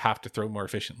think you have to throw more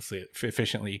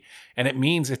efficiently. And it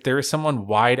means if there is someone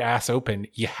wide ass open,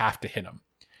 you have to hit them.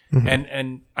 Mm-hmm.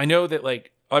 And I know that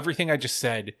like everything I just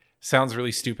said sounds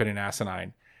really stupid and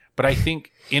asinine, but I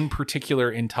think in particular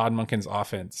in Todd Monken's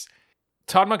offense,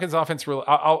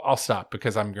 I'll stop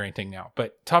because I'm granting now,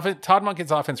 but Todd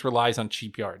Monken's offense relies on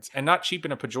cheap yards, and not cheap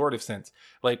in a pejorative sense.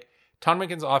 Like Todd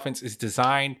Monken's offense is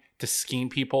designed to scheme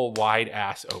people wide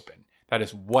ass open. That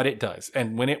is what it does.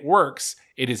 And when it works,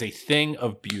 it is a thing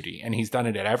of beauty. And he's done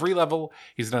it at every level.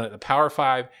 He's done it at the Power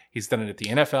 5. He's done it at the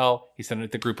NFL. He's done it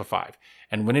at the Group of 5.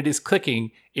 And when it is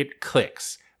clicking, it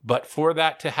clicks. But for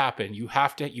that to happen, you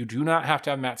do not have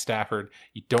to have Matt Stafford.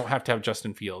 You don't have to have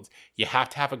Justin Fields. You have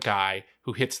to have a guy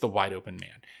who hits the wide open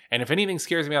man. And if anything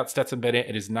scares me about Stetson Bennett,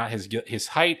 it is not his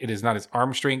height. It is not his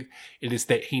arm strength. It is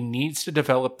that he needs to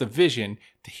develop the vision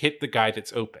to hit the guy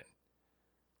that's open.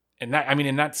 And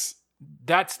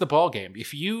that's the ball game.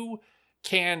 If you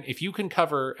can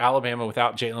cover Alabama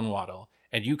without Jalen Waddle,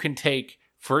 and you can take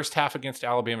first half against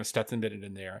Alabama, Stetson Bennett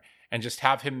in there, and just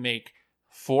have him make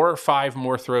 4 or 5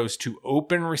 more throws to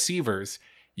open receivers,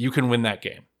 you can win that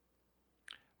game.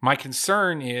 My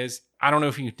concern is, I don't know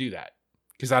if you can do that,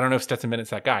 because I don't know if Stetson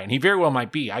Bennett's that guy, and he very well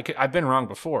might be. I've been wrong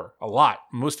before, a lot,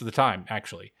 most of the time,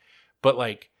 actually. But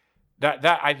like,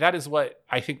 that is what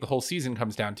I think the whole season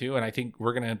comes down to. And I think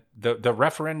we're going to, the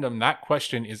referendum, that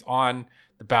question is on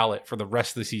the ballot for the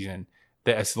rest of the season,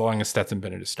 that as long as Stetson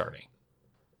Bennett is starting.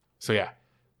 So yeah,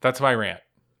 that's my rant.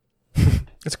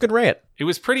 It's a good rant.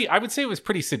 I would say it was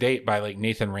pretty sedate by like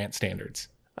Nathan Rant standards.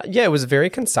 Yeah, it was very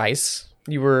concise.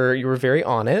 You were very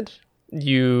on it.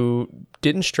 You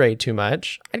didn't stray too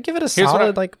much. I'd give it a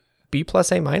solid like B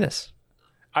plus A minus.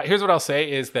 Here's what I'll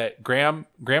say is that Graham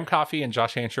Coffey and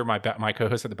Josh Ansher, my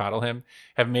co-hosts at the Battle Hymn,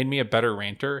 have made me a better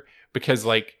ranter because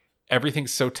like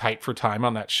everything's so tight for time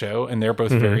on that show, and they're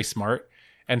both very smart,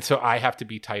 and so I have to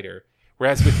be tighter.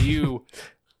 Whereas with you,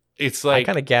 it's like I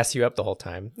kind of gas you up the whole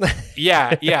time.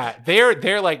 yeah.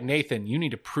 They're like, Nathan, you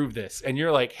need to prove this, and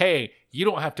you're like, hey, you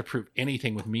don't have to prove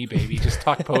anything with me, baby. Just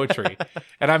talk poetry.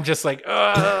 And I'm just like,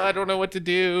 I don't know what to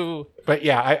do. But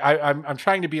yeah, I'm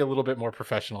trying to be a little bit more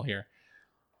professional here.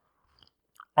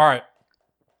 All right.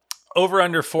 Over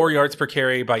under 4 yards per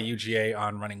carry by UGA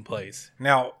on running plays.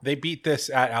 Now, they beat this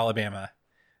at Alabama.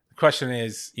 The question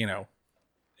is,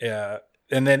 but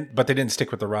they didn't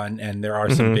stick with the run, and there are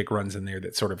some big runs in there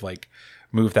that sort of like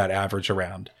move that average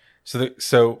around.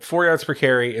 So 4 yards per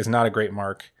carry is not a great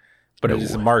mark, but it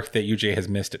is a mark that UGA has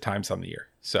missed at times on the year.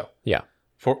 So yeah,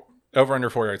 over under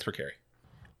 4 yards per carry.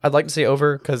 I'd like to say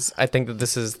over because I think that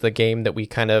this is the game that we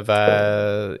kind of,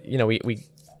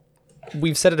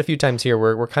 we've said it a few times here.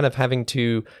 We're kind of having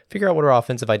to figure out what our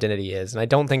offensive identity is. And I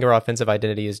don't think our offensive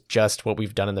identity is just what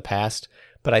we've done in the past,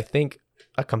 but I think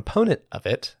a component of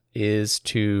it is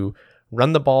to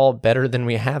run the ball better than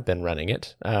we have been running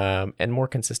it, and more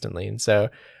consistently. And so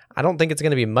I don't think it's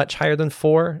going to be much higher than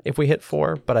 4 if we hit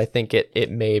 4, but I think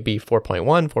it may be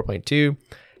 4.1, 4.2.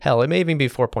 Hell, it may even be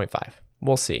 4.5.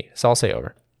 We'll see. So I'll say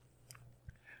over.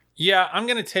 Yeah, I'm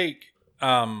going to take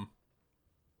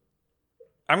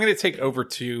over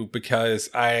 2 because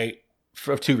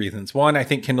of 2 reasons. One, I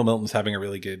think Kendall Milton's having a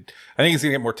really good, I think he's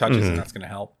going to get more touches and that's going to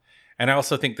help. And I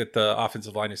also think that the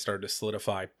offensive line has started to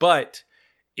solidify. But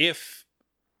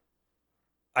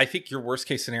I think your worst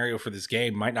case scenario for this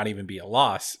game might not even be a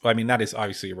loss. I mean, that is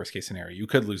obviously your worst case scenario. You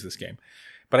could lose this game.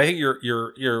 But I think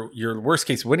your worst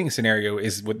case winning scenario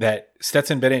is that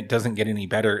Stetson Bennett doesn't get any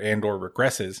better and or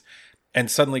regresses.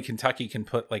 And suddenly Kentucky can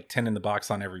put like 10 in the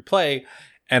box on every play.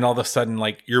 And all of a sudden,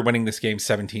 like, you're winning this game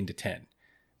 17-10.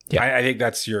 Yeah. I think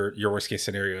that's your worst case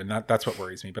scenario, and that's what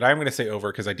worries me. But I'm going to say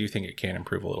over because I do think it can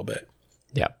improve a little bit.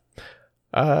 Yeah.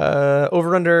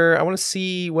 Over under, I want to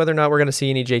see whether or not we're going to see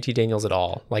any JT Daniels at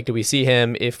all. Like, do we see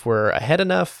him if we're ahead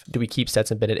enough? Do we keep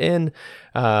Stetson Bennett in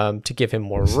to give him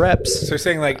more reps? So you're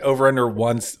saying like over under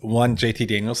one JT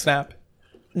Daniels snap?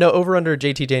 No, over under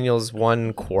JT Daniels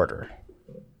 1 quarter.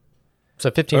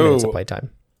 So 15 minutes of play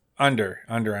time. Under.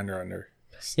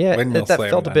 Yeah, that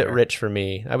felt a bit rich for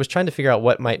me. I was trying to figure out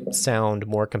what might sound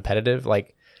more competitive,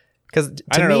 like because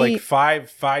I don't know, like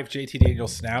five JT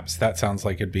Daniels snaps. That sounds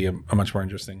like it'd be a much more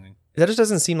interesting thing. That just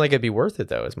doesn't seem like it'd be worth it,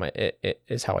 though.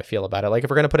 Is how I feel about it. Like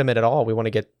if we're gonna put him in at all, we want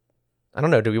to get. I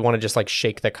don't know. Do we want to just like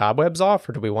shake the cobwebs off,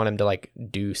 or do we want him to like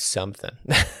do something?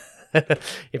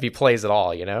 If he plays at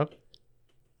all,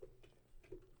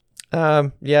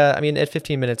 Yeah, I mean, at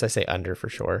 15 minutes, I say under for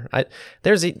sure.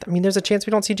 There's a chance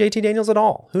we don't see JT Daniels at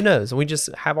all. Who knows? We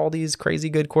just have all these crazy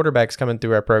good quarterbacks coming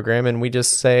through our program, and we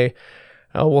just say,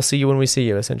 "Oh, we'll see you when we see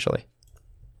you." Essentially.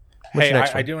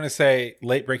 I do want to say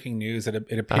late breaking news.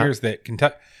 It appears that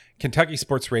Kentucky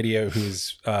Sports Radio,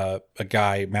 who's a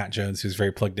guy, Matt Jones, who's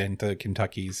very plugged into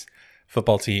Kentucky's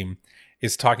football team,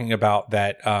 is talking about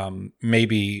that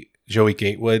maybe Joey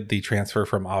Gatewood, the transfer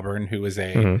from Auburn, who is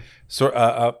a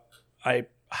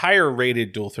higher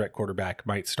rated dual threat quarterback,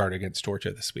 might start against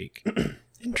Georgia this week.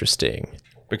 Interesting.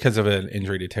 Because of an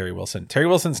injury to Terry Wilson. Terry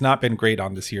Wilson's not been great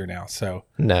on this year now, so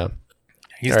no.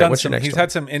 He's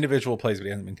had some individual plays, but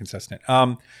he hasn't been consistent.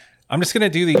 I'm just going to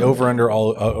do the over under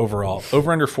overall.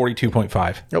 Over under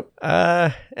 42.5. Nope.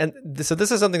 So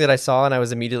this is something that I saw and I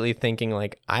was immediately thinking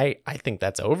like I think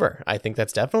that's over. I think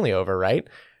that's definitely over, right?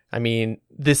 I mean,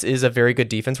 this is a very good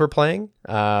defense we're playing.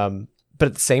 But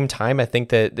at the same time, I think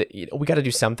that we got to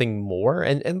do something more.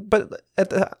 But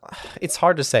it's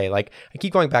hard to say. Like I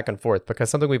keep going back and forth because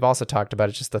something we've also talked about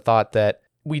is just the thought that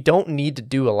we don't need to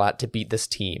do a lot to beat this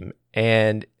team.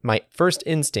 And my first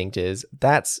instinct is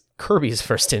that's Kirby's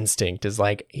first instinct is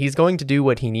like he's going to do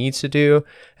what he needs to do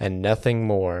and nothing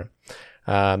more.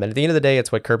 And at the end of the day,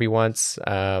 it's what Kirby wants,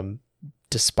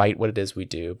 despite what it is we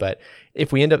do. But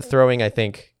if we end up throwing, I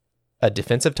think, a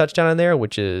defensive touchdown in there,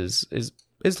 which is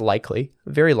likely,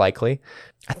 very likely,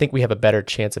 I think we have a better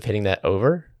chance of hitting that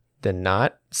over than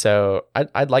not. So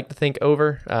I'd like to think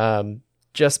over,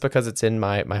 just because it's in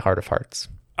my heart of hearts.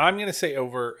 I'm going to say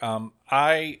over.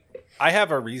 I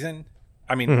have a reason.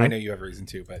 I mean, I know you have a reason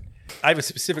too, but I have a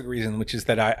specific reason, which is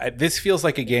that this feels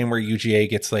like a game where UGA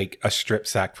gets like a strip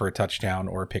sack for a touchdown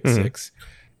or a pick six.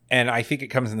 And I think it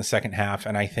comes in the second half.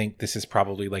 And I think this is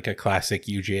probably like a classic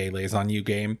UGA lays on you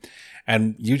game.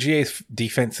 And UGA's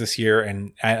defense this year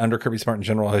and under Kirby Smart in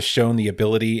general has shown the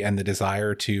ability and the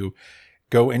desire to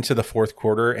go into the fourth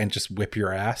quarter and just whip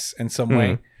your ass in some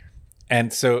way.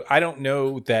 And so I don't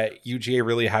know that UGA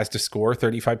really has to score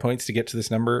 35 points to get to this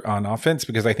number on offense,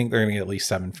 because I think they're going to get at least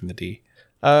 7 from the D.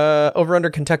 Over under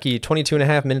Kentucky,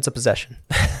 22.5 minutes of possession.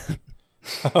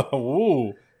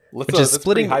 Ooh. Which is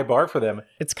splitting high bar for them.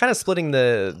 It's kind of splitting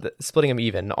splitting them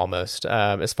even almost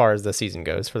as far as the season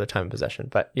goes for their time of possession.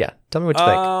 But yeah, tell me what you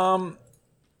think.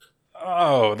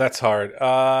 Oh, that's hard.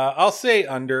 I'll say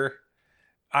under.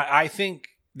 I think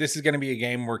this is going to be a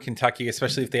game where Kentucky,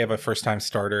 especially if they have a first-time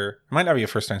starter, it might not be a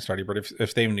first-time starter, but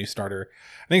if they have a new starter,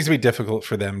 I think it's going to be difficult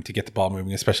for them to get the ball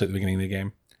moving, especially at the beginning of the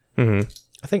game. Mm-hmm.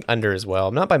 I think under as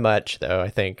well. Not by much, though, I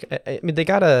think. I mean, they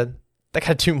got to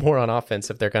do more on offense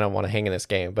if they're going to want to hang in this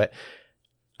game. But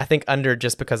I think under,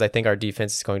 just because I think our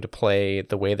defense is going to play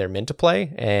the way they're meant to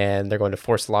play, and they're going to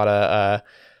force a lot of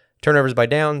turnovers by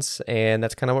downs, and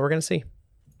that's kind of what we're going to see.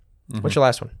 Mm-hmm. What's your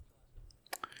last one?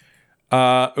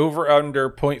 Over under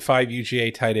 0.5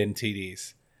 UGA tight end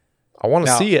TDs. I want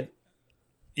to see it.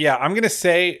 Yeah, I'm going to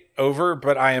say over,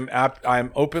 but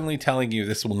I'm openly telling you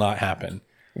this will not happen.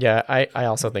 Yeah, I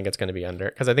also think it's going to be under,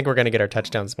 because I think we're going to get our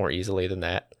touchdowns more easily than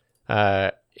that.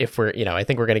 If we're, I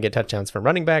think we're going to get touchdowns from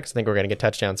running backs. I think we're going to get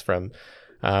touchdowns from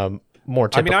more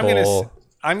typical. I mean,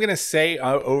 I'm going to say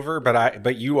over,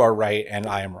 but you are right and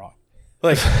I am wrong.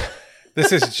 Like,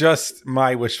 this is just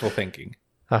my wishful thinking.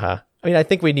 I mean, I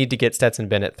think we need to get Stetson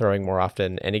Bennett throwing more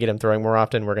often, and to get him throwing more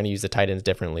often, we're going to use the tight ends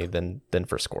differently than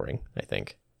for scoring, I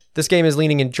think. This game is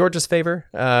leaning in Georgia's favor.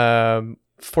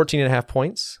 14.5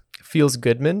 points. Feels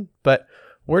Goodman, but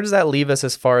where does that leave us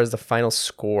as far as the final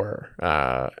score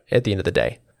at the end of the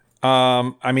day?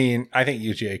 I mean, I think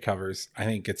UGA covers. I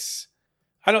don't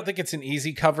think it's an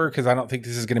easy cover, because I don't think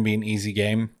this is going to be an easy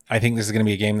game. I think this is going to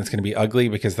be a game that's going to be ugly,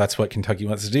 because that's what Kentucky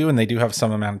wants to do, and they do have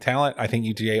some amount of talent. I think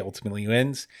UGA ultimately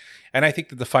wins, and I think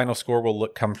that the final score will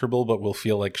look comfortable, but will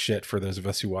feel like shit for those of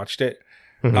us who watched it.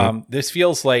 Mm-hmm. This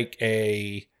feels like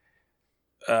a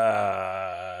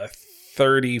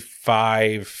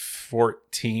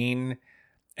 35-14,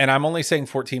 and I'm only saying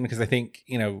 14 because I think,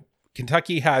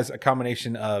 Kentucky has a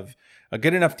combination of a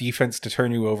good enough defense to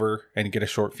turn you over and get a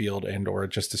short field and or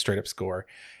just a straight up score,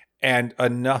 and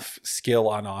enough skill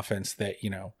on offense that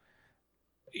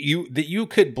you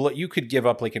could give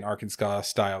up like an Arkansas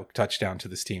style touchdown to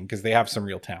this team, because they have some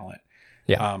real talent.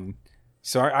 Yeah.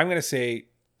 So I'm going to say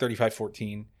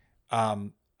 35-14.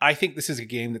 I think this is a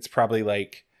game that's probably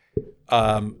like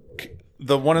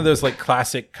the one of those like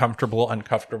classic comfortable,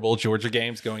 uncomfortable Georgia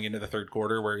games going into the third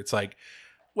quarter, where it's like,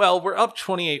 well, we're up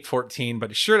 28-14,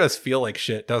 but it sure does feel like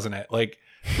shit, doesn't it? Like,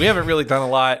 we haven't really done a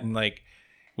lot, and like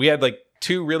we had like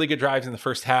 2 really good drives in the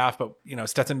first half, but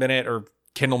Stetson Bennett or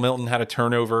Kendall Milton had a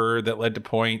turnover that led to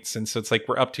points, and so it's like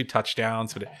we're up 2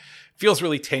 touchdowns, but it feels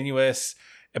really tenuous.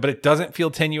 But it doesn't feel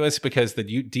tenuous because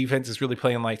the defense is really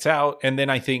playing lights out. And then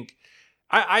I think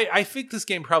I think this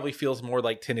game probably feels more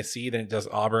like Tennessee than it does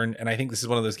Auburn, and I think this is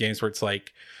one of those games where it's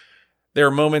like, there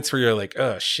are moments where you're like,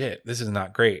 oh shit, this is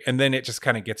not great. And then it just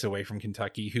kind of gets away from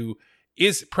Kentucky, who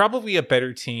is probably a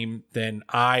better team than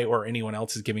I or anyone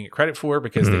else is giving it credit for,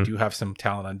 because they do have some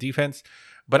talent on defense.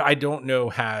 But I don't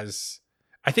know I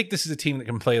think this is a team that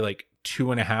can play like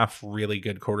 2.5 really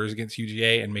good quarters against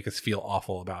UGA and make us feel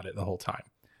awful about it the whole time.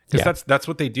 Because that's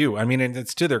what they do. I mean, and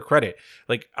it's to their credit.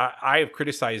 Like, I have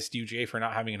criticized UGA for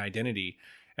not having an identity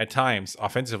at times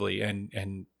offensively,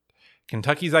 and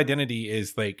Kentucky's identity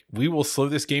is like, we will slow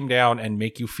this game down and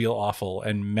make you feel awful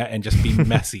and just be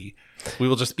messy. We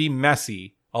will just be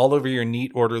messy all over your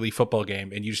neat, orderly football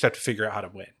game, and you just have to figure out how to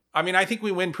win. I mean, I think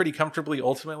we win pretty comfortably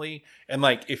ultimately. And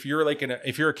like, if you're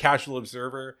a casual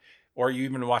observer, or you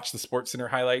even watch the Sports Center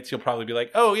highlights, you'll probably be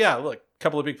like, oh yeah, look, a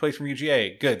couple of big plays from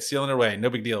UGA, good, sealing it away, no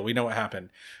big deal, we know what happened.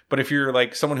 But if you're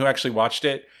like someone who actually watched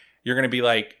it, you're going to be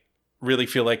like, really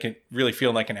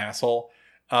feeling like an asshole.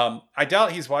 I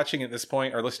doubt he's watching at this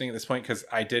point or listening at this point, because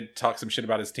I did talk some shit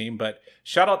about his team, but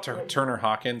shout out to Turner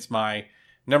Hawkins, my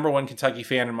number one Kentucky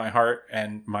fan in my heart,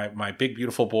 and my big,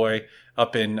 beautiful boy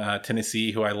up in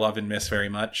Tennessee, who I love and miss very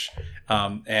much.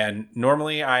 And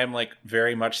normally I am like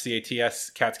very much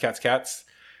CATS, cats,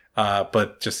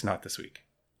 but just not this week.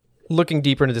 Looking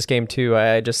deeper into this game too,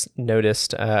 I just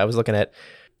noticed, I was looking at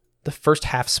the first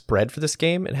half spread for this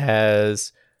game. It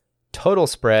has total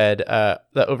spread,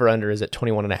 the over-under is at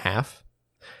 21.5.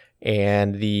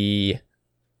 And the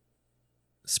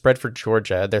spread for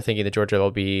Georgia, they're thinking that Georgia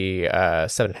will be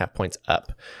 7.5 points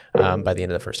up by the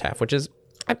end of the first half, which is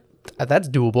that's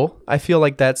doable. I feel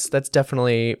like that's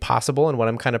definitely possible, and what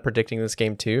I'm kind of predicting this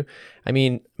game too. I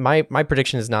mean, my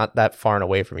prediction is not that far and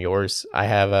away from yours. I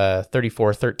have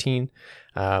 34-13.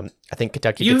 I think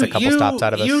Kentucky gets a couple stops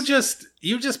out of us.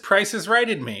 You just Price is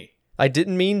righted me. I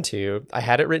didn't mean to. I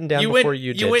had it written down before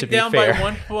you did. You went to be down fair. by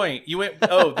 1 point. You went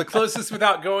the closest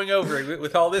without going over it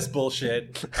with all this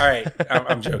bullshit. All right,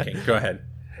 I'm joking. Go ahead.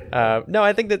 No,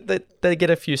 I think that they get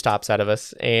a few stops out of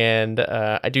us, and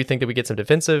I do think that we get some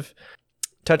defensive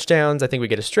touchdowns. I think we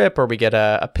get a strip or we get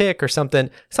a pick or something.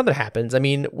 Something happens. I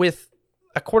mean, with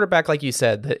a quarterback, like you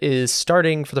said, that is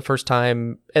starting for the first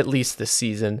time, at least this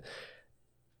season,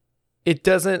 it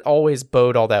doesn't always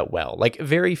bode all that well. Like,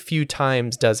 very few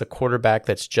times does a quarterback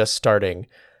that's just starting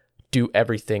do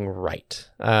everything right.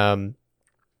 I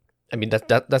mean,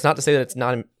 that's not to say that it's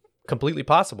not completely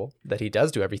possible that he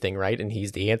does do everything right and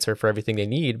he's the answer for everything they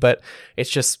need, but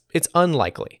it's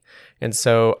unlikely. And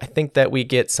so I think that we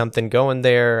get something going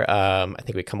there. I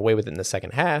think we come away with it in the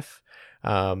second half.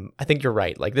 I think you're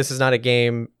right. Like, this is not a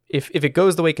game, if it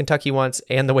goes the way Kentucky wants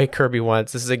and the way Kirby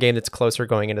wants, this is a game that's closer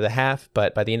going into the half,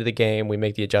 but by the end of the game, we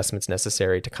make the adjustments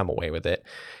necessary to come away with it.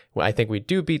 Well, I think we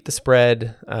do beat the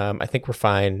spread. I think we're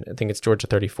fine. I think it's Georgia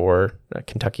 34,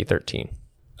 Kentucky 13.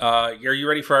 Are you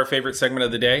ready for our favorite segment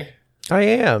of the day? I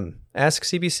am. Ask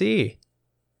CBC.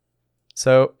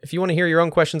 So if you want to hear your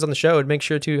own questions on the show, make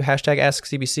sure to hashtag Ask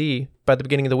CBC by the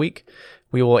beginning of the week.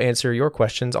 We will answer your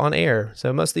questions on air.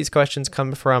 So most of these questions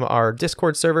come from our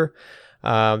Discord server.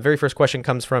 Very first question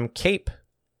comes from Cape.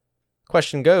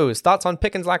 Question goes, thoughts on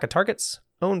Pickens' lack of targets?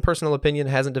 Own personal opinion,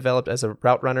 hasn't developed as a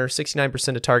route runner.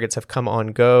 69% of targets have come on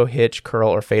go, hitch, curl,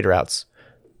 or fade routes.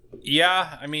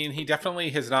 Yeah, I mean, he definitely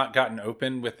has not gotten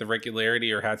open with the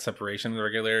regularity or had separation with the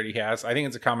regularity he has. I think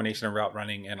it's a combination of route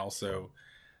running and also,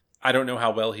 I don't know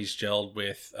how well he's gelled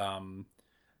with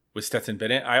Stetson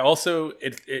Bennett. I also,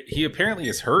 he apparently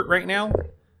is hurt right now.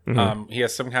 Mm-hmm. He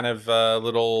has some kind of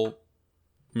little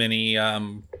mini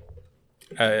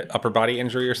upper body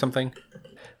injury or something.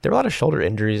 There are a lot of shoulder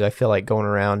injuries, I feel like, going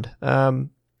around.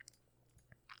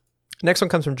 Next one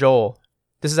comes from Joel.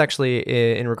 This is actually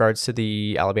in regards to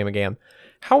the Alabama game.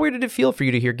 How weird did it feel for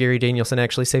you to hear Gary Danielson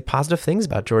actually say positive things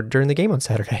about Jordan during the game on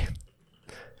Saturday?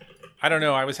 I don't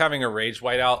know. I was having a rage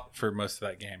whiteout for most of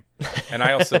that game, and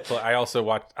I also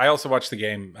watched the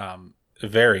game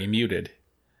very muted.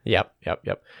 Yep.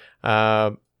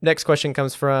 Next question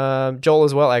comes from Joel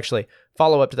as well, actually.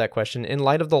 Follow up to that question. In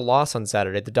light of the loss on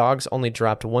Saturday, the Dogs only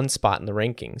dropped one spot in the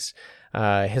rankings.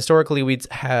 Historically, we'd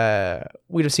have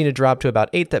seen a drop to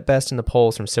about 8th at best in the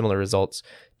polls from similar results.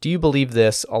 Do you believe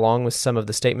this, along with some of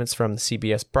the statements from the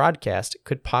CBS broadcast,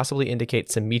 could possibly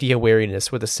indicate some media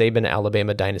wariness with the Saban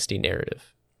Alabama dynasty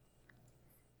narrative?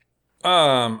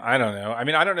 I don't know. I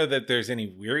mean, I don't know that there's any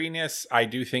weariness. I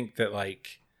do think that,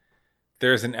 like,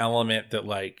 there's an element that,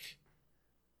 like,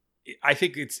 I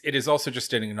think it is also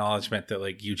just an acknowledgement that,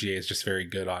 like, UGA is just very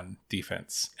good on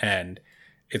defense, and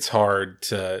it's hard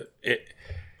to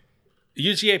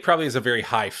UGA probably has a very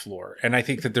high floor, and I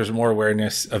think that there's more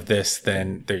awareness of this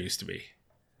than there used to be.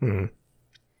 Mm-hmm.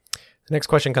 The next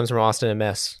question comes from Austin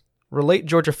MS. Relate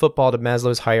Georgia football to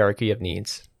Maslow's hierarchy of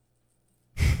needs.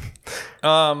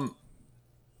 Hold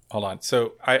on.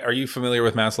 So, are you familiar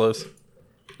with Maslow's?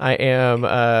 I am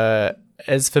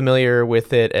as familiar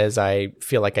with it as I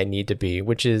feel like I need to be,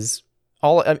 which is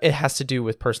all it has to do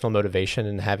with personal motivation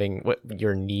and having what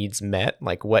your needs met.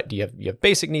 Like, what do you have? You have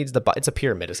basic needs. It's a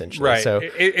pyramid essentially. Right. So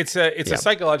it's a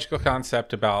psychological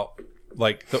concept about,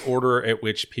 like, the order at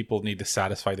which people need to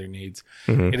satisfy their needs.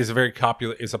 Mm-hmm. It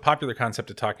is a popular concept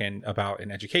to talk about in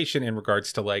education in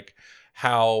regards to, like,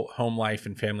 how home life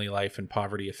and family life and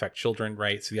poverty affect children.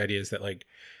 Right. So the idea is that, like,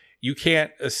 you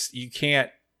can't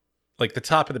like, the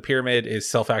top of the pyramid is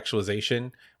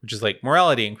self-actualization, which is like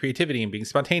morality and creativity and being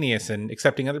spontaneous and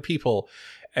accepting other people.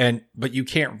 But you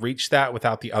can't reach that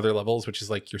without the other levels, which is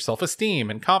like your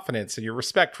self-esteem and confidence and your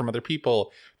respect from other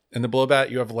people. And then below that,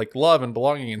 you have, like, love and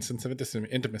belonging and sense of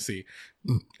intimacy.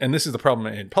 And this is the problem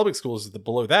in public schools, is that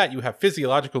below that, you have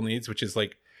physiological needs, which is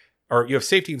like, or you have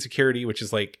safety and security, which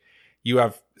is like, you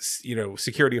have,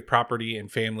 security of property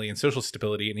and family and social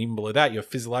stability. And even below that, you have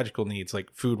physiological needs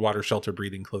like food, water, shelter,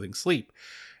 breathing, clothing, sleep.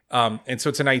 And so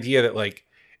it's an idea that, like,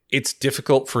 it's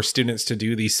difficult for students to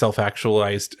do these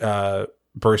self-actualized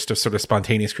burst of sort of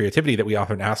spontaneous creativity that we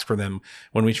often ask for them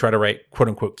when we try to write quote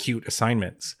unquote cute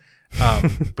assignments,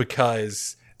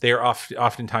 because they are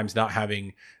oftentimes not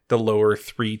having the lower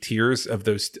 3 tiers of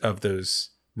those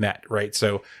met, right?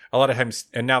 So a lot of times,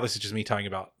 and now this is just me talking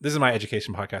about, this is my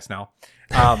education podcast now,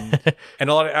 and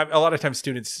a lot of times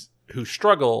students who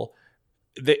struggle,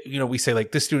 that, we say,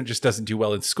 like, this student just doesn't do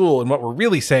well in school, and what we're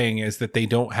really saying is that they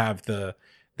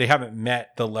haven't met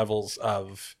the levels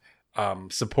of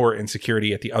support and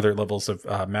security at the other levels of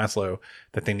Maslow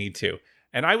that they need to.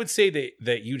 And I would say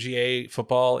that UGA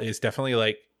football is definitely,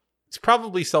 like, it's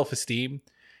probably self-esteem,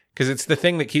 because it's the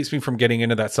thing that keeps me from getting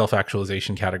into that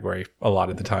self-actualization category a lot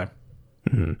of the time.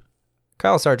 Mm-hmm.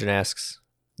 Kyle Sargent asks,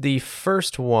 the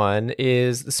first one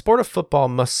is the sport of football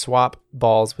must swap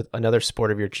balls with another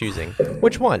sport of your choosing.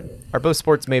 Which one? Are both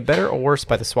sports made better or worse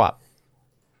by the swap?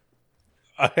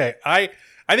 Okay, I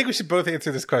think we should both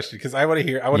answer this question because I want to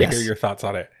hear hear your thoughts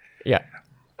on it. Yeah.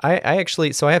 I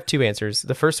actually, so I have two answers.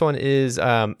 The first one is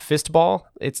Fistball.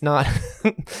 It's not,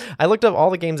 I looked up all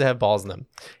the games that have balls in them,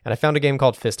 and I found a game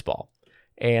called Fistball.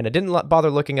 And I didn't bother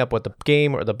looking up what the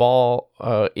game or the ball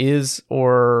is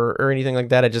or anything like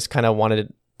that. I just kind of wanted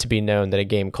it to be known that a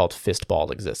game called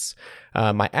Fistball exists.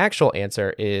 My actual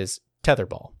answer is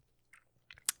Tetherball.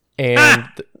 And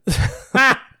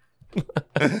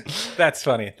that's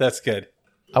funny. That's good.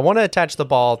 I want to attach the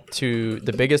ball to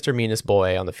the biggest or meanest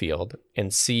boy on the field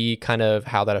and see kind of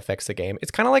how that affects the game. It's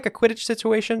kind of like a Quidditch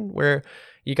situation where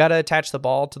you got to attach the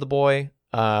ball to the boy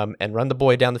and run the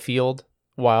boy down the field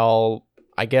while,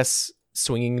 I guess,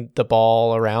 swinging the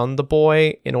ball around the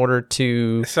boy in order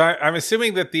to... So I'm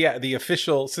assuming that the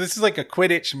official... So this is like a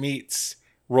Quidditch meets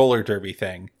roller derby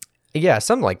thing. Yeah,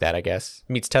 something like that, I guess.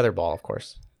 Meets tetherball, of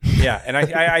course. Yeah, and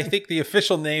I think the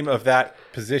official name of that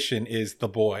position is the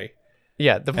boy.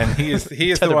 Yeah, and he is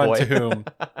the one boy. To whom,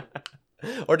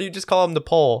 or do you just call him the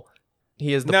pole?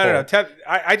 He is the pole. No.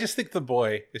 I just think the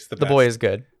boy is the best. The boy is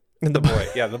good. The boy,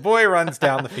 yeah, the boy runs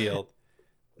down the field.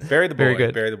 Bury the boy. Very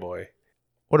good. Bury the boy.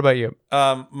 What about you?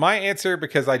 My answer,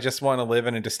 because I just want to live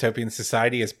in a dystopian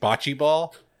society, is bocce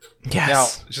ball.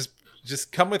 Yes. Now,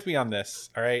 just come with me on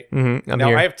this. All right. Mm-hmm, now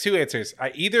here. I have two answers.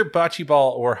 Either bocce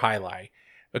ball or highlight.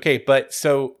 Okay, but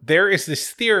so there is this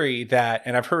theory that,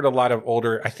 and I've heard a lot of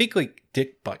older, I think like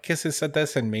Dick Butkus has said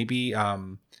this, and maybe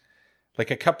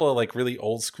like a couple of like really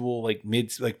old school, like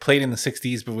played in the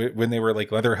 60s, but when they were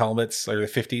like leather helmets, or the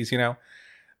 50s, you know,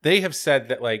 they have said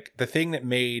that like the thing that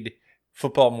made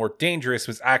football more dangerous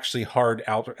was actually hard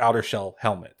outer shell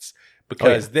helmets,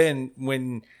 because then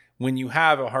when you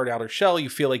have a hard outer shell, you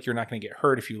feel like you're not going to get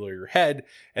hurt if you lower your head,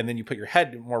 and then you put your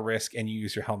head at more risk and you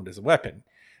use your helmet as a weapon.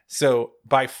 So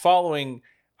I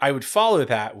would follow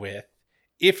that with,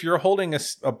 if you're holding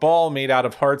a ball made out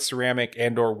of hard ceramic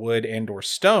and or wood and or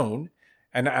stone,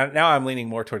 and now I'm leaning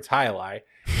more towards highlight,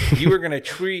 you are going to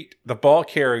treat the ball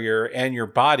carrier and your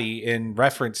body in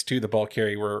reference to the ball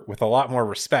carrier with a lot more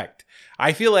respect.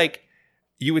 I feel like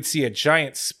you would see a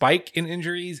giant spike in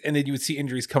injuries, and then you would see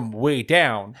injuries come way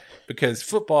down, because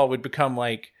football would become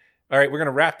like, all right, we're going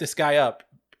to wrap this guy up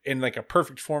in like a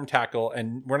perfect form tackle,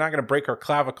 and we're not going to break our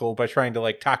clavicle by trying to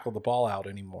like tackle the ball out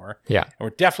anymore. Yeah. And we're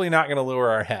definitely not going to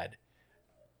lower our head.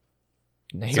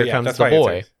 Here comes the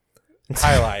boy.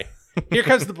 Highlight. Here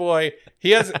comes the boy.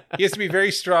 He has to be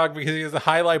very strong because he has a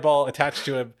highlight ball attached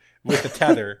to him with a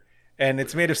tether, and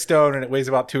it's made of stone, and it weighs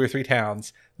about 2 or 3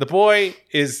 pounds. The boy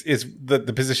is the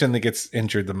position that gets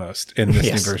injured the most in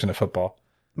this new version of football.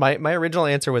 My original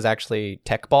answer was actually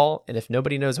tech ball, and if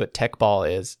nobody knows what tech ball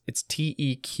is, it's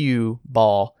TEQ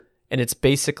ball, and it's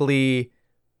basically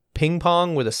ping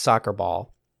pong with a soccer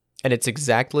ball, and it's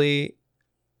exactly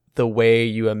the way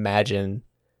you imagine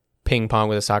ping pong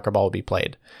with a soccer ball would be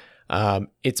played.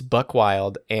 It's buck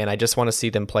wild, and I just want to see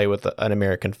them play with an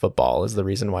American football is the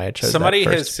reason why I chose Somebody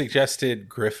that first. Has suggested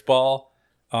Griff ball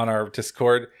on our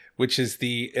Discord, which is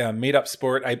the made-up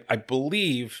sport. I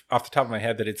believe, off the top of my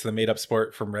head, that it's the made-up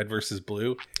sport from Red versus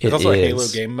Blue. There's also a Halo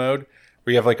game mode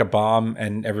where you have like a bomb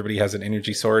and everybody has an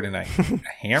energy sword and a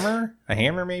hammer? A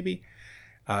hammer, maybe?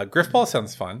 Griff ball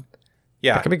sounds fun.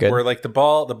 Yeah, that could be good. Where like the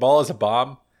ball is a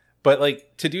bomb. But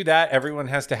like to do that, everyone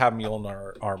has to have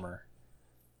Mjolnir armor.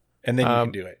 And then you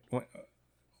can do it.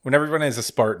 When everyone is a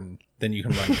Spartan, then you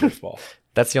can run Griff ball.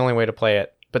 That's the only way to play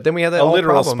it. But then we have that whole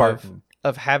problem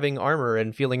of having armor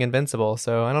and feeling invincible.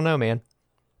 So I don't know, man.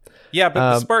 Yeah,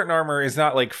 but the Spartan armor is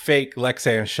not like fake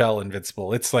Lexan Shell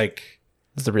invincible. It's like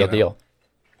it's the real deal.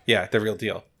 Yeah, the real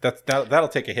deal. That'll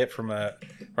take a hit from a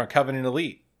Covenant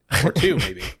Elite or 2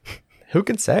 maybe. Who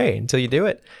can say until you do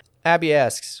it? Abby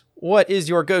asks, "What is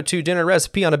your go-to dinner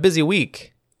recipe on a busy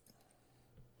week?"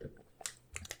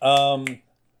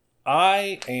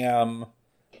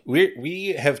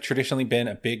 We have traditionally been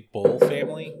a big bowl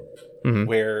family,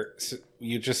 where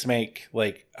you just make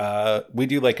like we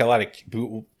do like a lot of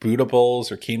Buddha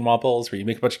bowls or quinoa bowls, where you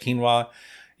make a bunch of quinoa,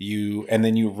 and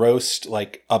then you roast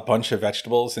like a bunch of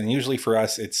vegetables, and usually for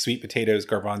us it's sweet potatoes,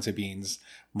 garbanzo beans,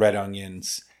 red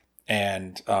onions,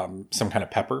 and some kind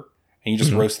of pepper, and you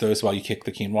just roast those while you kick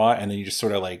the quinoa, and then you just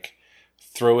sort of like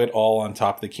throw it all on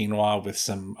top of the quinoa with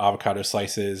some avocado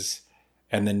slices,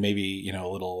 and then maybe a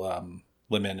little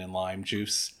lemon and lime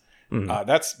juice.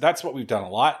 That's what we've done a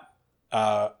lot.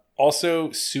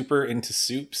 Also super into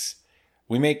soups,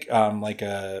 We make like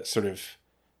a sort of,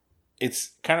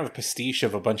 it's kind of a pastiche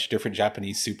of a bunch of different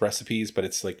Japanese soup recipes, but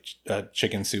it's like a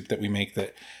chicken soup that we make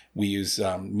that we use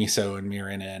miso and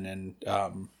mirin in,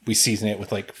 and we season it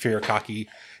with like furikake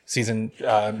season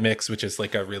mix, which is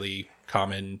like a really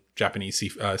common Japanese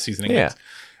seasoning mix.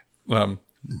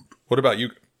 What about you?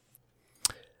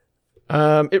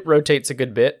 It rotates a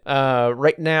good bit.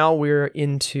 Right now we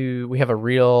have a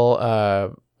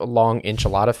real long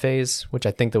enchilada phase, which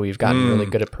I think that we've gotten really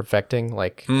good at perfecting.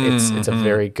 Like it's a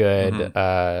very good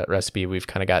recipe we've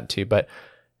kind of gotten to. But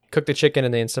cook the chicken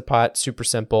in the Instant Pot, super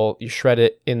simple. You shred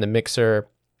it in the mixer,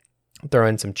 throw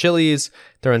in some chilies,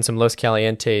 throw in some Los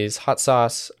Calientes hot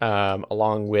sauce,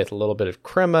 along with a little bit of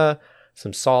crema,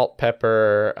 some salt,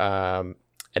 pepper,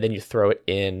 and then you throw it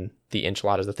in the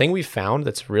enchiladas. The thing we found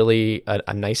that's really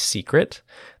a nice secret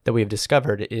that we've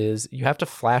discovered is you have to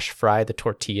flash fry the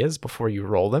tortillas before you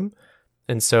roll them.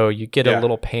 And so you get a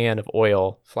little pan of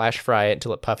oil, flash fry it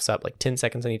until it puffs up, like 10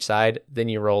 seconds on each side. Then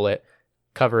you roll it,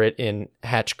 cover it in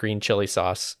Hatch green chili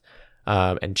sauce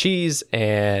and cheese,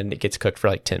 and it gets cooked for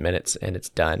like 10 minutes and it's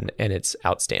done, and it's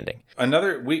outstanding.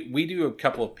 We do a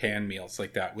couple of pan meals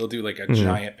like that. We'll do like a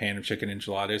giant pan of chicken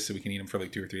enchiladas so we can eat them for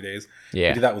like 2 or 3 days. Yeah.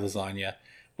 We do that with lasagna.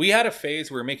 We had a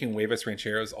phase where we were making huevos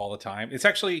rancheros all the time. It's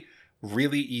actually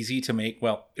really easy to make.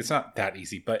 Well, it's not that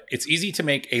easy, but it's easy to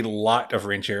make a lot of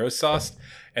ranchero sauce,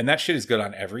 and that shit is good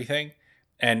on everything.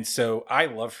 And so I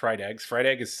love fried eggs. Fried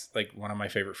egg is like one of my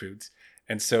favorite foods.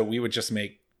 And so we would just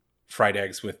make fried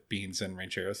eggs with beans and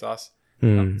ranchero sauce.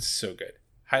 It's so good.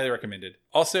 Highly recommended.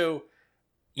 Also,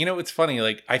 you know, it's funny.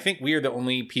 Like, I think we are the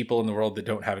only people in the world that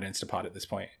don't have an Instant Pot at this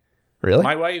point. Really?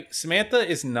 My wife, Samantha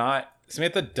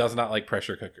does not like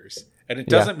pressure cookers. And it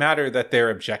doesn't matter that they're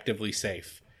objectively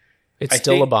safe. It's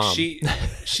still a bomb.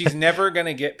 She's never going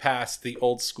to get past the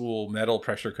old school metal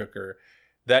pressure cooker.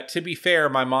 That, to be fair,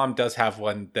 my mom does have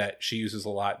one that she uses a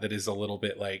lot that is a little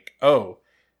bit like, oh,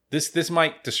 this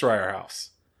might destroy our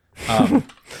house.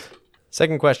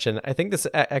 Second question. I think this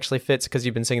actually fits because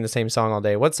you've been singing the same song all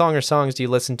day. What song or songs do you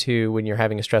listen to when you're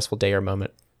having a stressful day or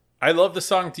moment? I love the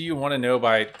song Do You Want to Know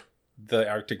by the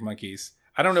Arctic Monkeys.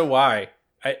 I don't know why.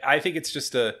 I think it's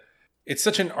just it's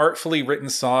such an artfully written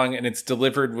song, and it's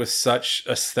delivered with such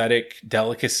aesthetic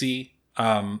delicacy.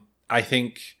 I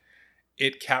think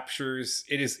it captures,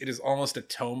 it is almost a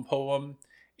tone poem,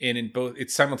 and in both,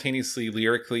 it's simultaneously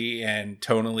lyrically and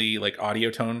tonally, like audio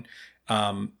tone.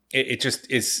 It just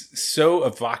is so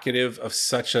evocative of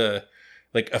such a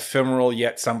like ephemeral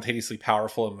yet simultaneously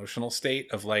powerful emotional state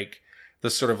of like the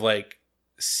sort of like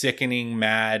sickening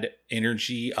mad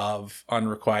energy of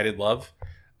unrequited love.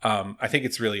 I think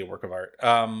it's really a work of art.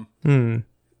 I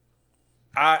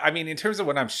mean, in terms of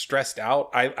when I'm stressed out,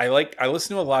 I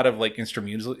listen to a lot of like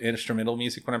instrumental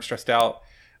music when I'm stressed out.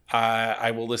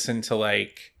 I will listen to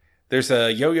like, there's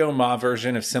a Yo-Yo Ma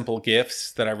version of Simple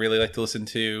Gifts that I really like to listen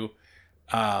to.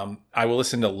 I will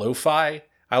listen to lo-fi.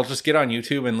 I'll just get on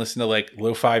YouTube and listen to like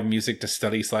lo-fi music to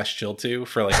study / chill to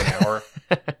for like an hour.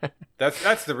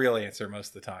 That's the real answer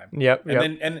most of the time. Yep.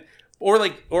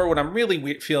 Or when I'm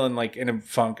really feeling like in a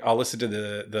funk, I'll listen to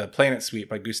the Planet Suite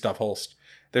by Gustav Holst.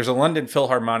 There's a London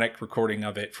Philharmonic recording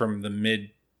of it from the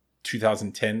mid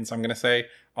 2010s, I'm going to say,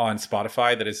 on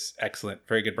Spotify that is excellent.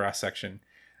 Very good brass section.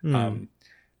 And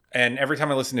every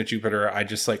time I listen to Jupiter, I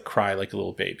just like cry like a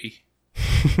little baby.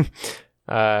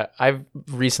 I've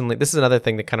recently, this is another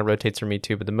thing that kind of rotates for me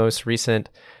too, but the most recent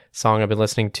song I've been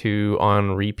listening to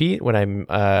on repeat when I'm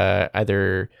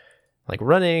either like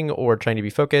running or trying to be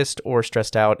focused or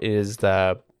stressed out is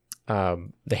the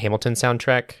Hamilton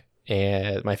soundtrack.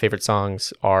 And my favorite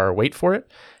songs are Wait For It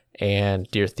and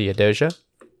Dear Theodosia.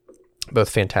 Both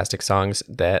fantastic songs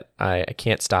that I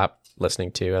can't stop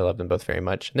listening to. I love them both very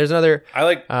much. And there's another. I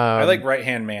like Right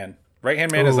Hand Man. Right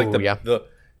Hand Man is like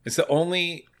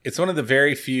it's one of the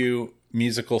very few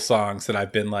musical songs that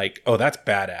I've been like, oh, that's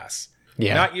badass.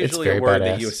 Yeah, not usually a word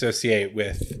that you associate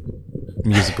with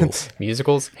musicals.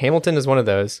 Musicals. Hamilton is one of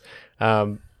those.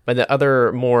 But the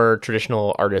other more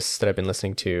traditional artists that I've been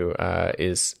listening to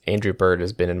is Andrew Bird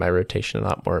has been in my rotation a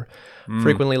lot more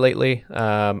frequently lately.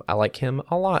 I like him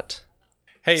a lot.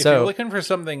 Hey, if you're looking for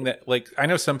something that, like, I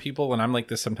know some people, and I'm like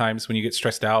this sometimes, when you get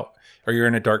stressed out or you're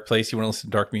in a dark place, you want to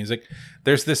listen to dark music.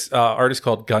 There's this artist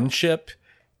called Gunship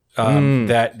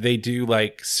that they do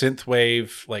like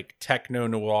synthwave, like techno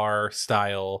noir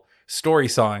style story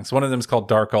songs. One of them is called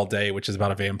Dark All Day, which is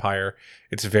about a vampire.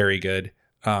 It's very good.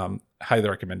 Highly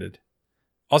recommended.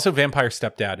 Also, Vampire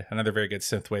Stepdad, another very good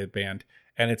synthwave band,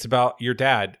 and it's about your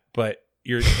dad, but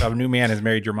a new man has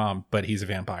married your mom, but he's a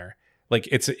vampire. Like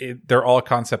they're all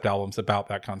concept albums about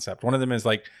that concept. One of them is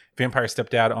like Vampire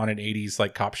Stepdad on an 80s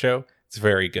like cop show. It's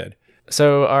very good.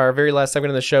 So our very last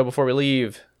segment of the show before we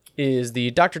leave is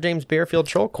the Dr. James Beerfield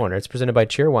Troll Corner. It's presented by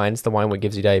Cheer Wines, the wine what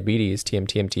gives you diabetes. TM,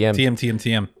 TM, TM. TM, TM,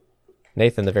 TM.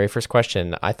 Nathan, the very first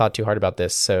question. I thought too hard about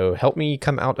this, so help me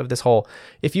come out of this hole.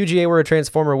 If UGA were a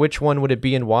Transformer, which one would it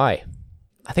be and why?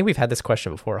 I think we've had this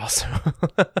question before also.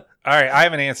 All right, I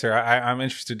have an answer. I'm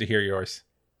interested to hear yours.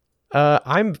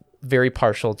 I'm very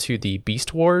partial to the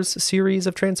Beast Wars series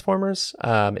of Transformers.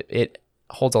 It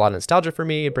holds a lot of nostalgia for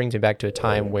me. It brings me back to a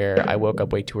time where I woke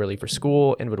up way too early for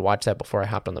school and would watch that before I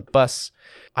hopped on the bus.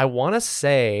 I want to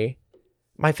say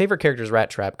my favorite character is Rat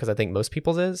Trap because I think most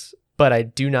people's is, but I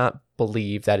do not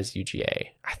believe that is UGA.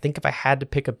 I think if I had to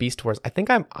pick a Beast Wars, I think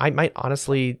I might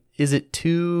honestly, is it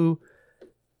too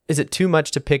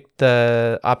much to pick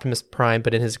the Optimus Prime,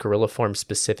 but in his gorilla form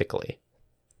specifically?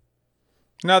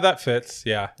 No, that fits.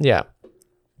 Yeah. Yeah.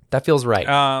 That feels right.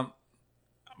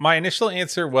 My initial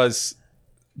answer was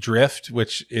Drift,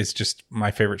 which is just my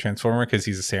favorite Transformer because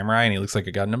he's a samurai and he looks like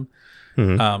a Gundam.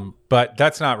 Mm-hmm. But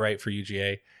that's not right for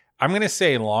UGA. I'm going to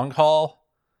say Long Haul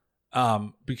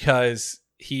because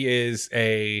he is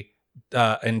a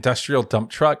industrial dump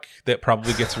truck that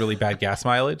probably gets really bad gas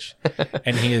mileage.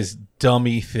 And he is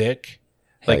dummy thick.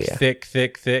 Like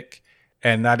thick.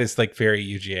 And that is like very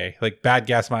UGA. Like bad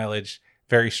gas mileage,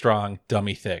 very strong,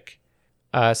 dummy thick.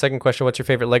 Second question, what's your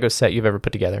favorite Lego set you've ever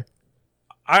put together?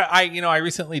 I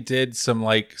recently did some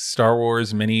like Star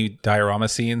Wars mini diorama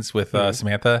scenes with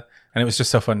Samantha, and it was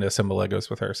just so fun to assemble Legos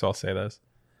with her. So I'll say those.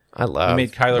 We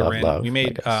made Kylo Ren. We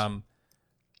made Legos.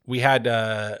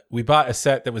 We bought a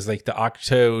set that was like the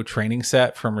Octo training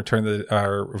set from Return of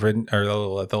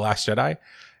the Last Jedi,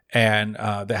 and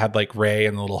that had like Rey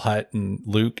and the little hut and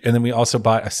Luke. And then we also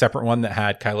bought a separate one that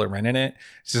had Kylo Ren in it,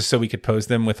 just so we could pose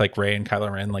them with like Rey and Kylo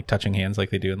Ren like touching hands like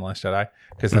they do in the Last Jedi,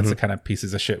 because that's the kind of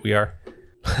pieces of shit we are.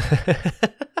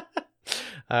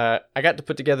 I got to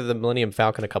put together the Millennium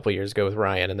Falcon a couple years ago with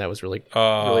Ryan, and that was really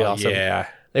awesome. Yeah.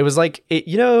 It was like,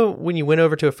 when you went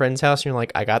over to a friend's house and you're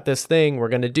like, I got this thing we're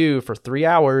going to do for 3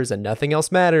 hours and nothing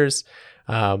else matters.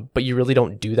 But you really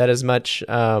don't do that as much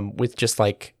with just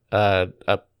like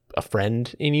a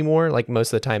friend anymore. Like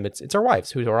most of the time it's our wives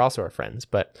who are also our friends,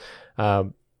 but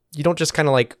you don't just kind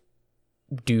of like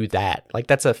do that. Like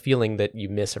that's a feeling that you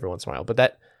miss every once in a while, but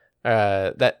that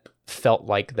felt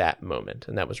like that moment,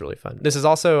 and that was really fun. This is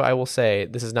also, I will say,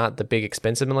 this is not the big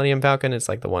expensive Millennium Falcon. It's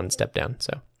like the one step down.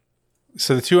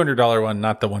 So the $200 one,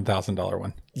 not the $1,000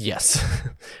 one. Yes.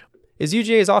 Is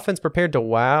UGA's offense prepared to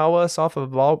wow us off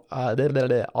of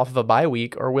a bye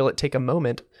week, or will it take a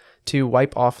moment to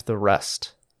wipe off the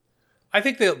rust? I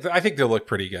think they'll look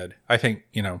pretty good. I think,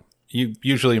 you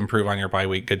usually improve on your bye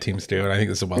week. Good teams do, and I think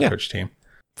this is a well-coached team.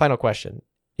 Final question.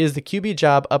 Is the QB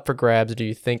job up for grabs, or do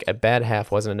you think a bad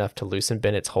half wasn't enough to loosen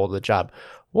Bennett's hold of the job?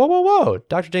 Whoa.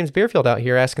 Dr. James Beerfield out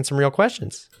here asking some real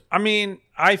questions. I mean,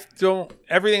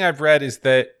 everything I've read is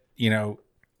that,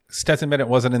 Stetson Bennett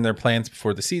wasn't in their plans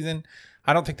before the season.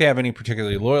 I don't think they have any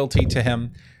particular loyalty to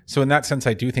him. So in that sense,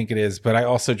 I do think it is, but I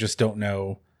also just don't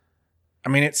know. I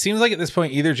mean, it seems like at this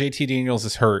point, either JT Daniels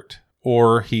is hurt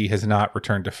or he has not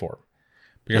returned to form,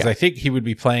 because I think he would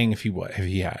be playing if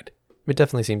he had. It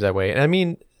definitely seems that way. And I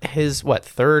mean, his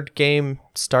third game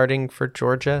starting for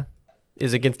Georgia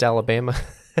is against Alabama.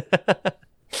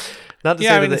 Not to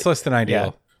say it's less than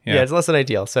ideal. Yeah, it's less than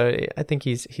ideal. So I think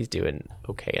he's doing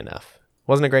okay enough.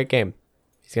 Wasn't a great game.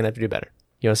 He's gonna have to do better.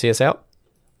 You want to see us out?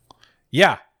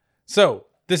 Yeah. So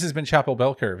this has been Chapel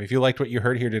Bell Curve. If you liked what you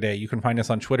heard here today, you can find us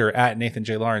on Twitter at Nathan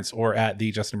J. Lawrence or at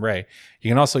the Justin Bray.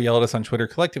 You can also yell at us on Twitter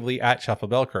collectively at Chapel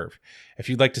Bell Curve. If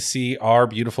you'd like to see our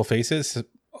beautiful faces,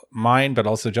 mine, but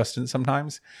also Justin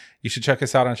sometimes, you should check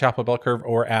us out on Chapel Bell Curve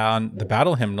or on the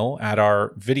Battle Hymnal at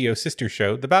our video sister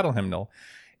show, the Battle Hymnal.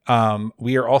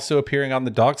 We are also appearing on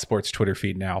the Dog Sports Twitter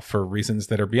feed now for reasons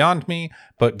that are beyond me,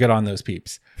 but good on those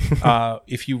peeps.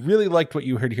 If you really liked what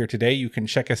you heard here today, you can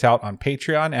check us out on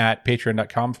Patreon at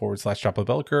patreon.com/Chapel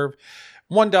Bell Curve.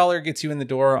 $1 gets you in the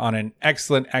door on an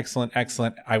excellent,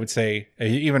 I would say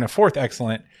even a fourth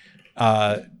excellent,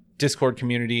 Discord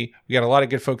community. We got a lot of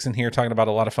good folks in here talking about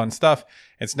a lot of fun stuff.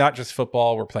 It's not just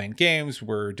football. We're playing games.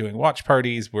 We're doing watch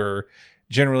parties. We're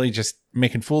generally just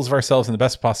making fools of ourselves in the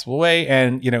best possible way.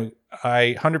 And,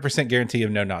 I 100% guarantee you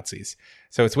no Nazis.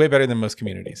 So it's way better than most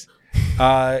communities.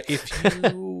 I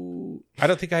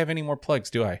don't think I have any more plugs,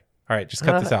 do I? All right, just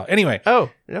cut this out. Anyway.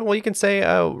 You can say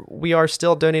we are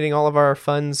still donating all of our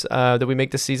funds that we make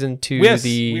this season to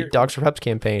the Dogs for Pups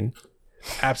campaign.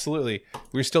 Absolutely.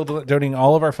 We're still donating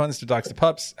all of our funds to Dogs to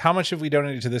Pups. How much have we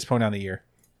donated to this point on the year?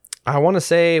 I want to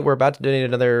say we're about to donate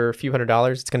another few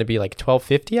 $100s. It's going to be like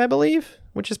 $1,250, I believe,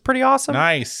 which is pretty awesome.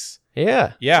 Nice.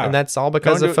 Yeah. Yeah. And that's all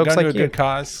because of folks like you. Good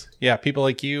cause. Yeah. People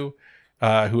like you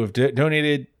who have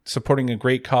donated, supporting a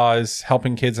great cause,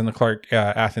 helping kids in the Clark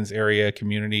Athens area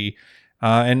community.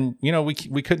 And, you know, we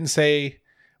couldn't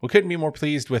be more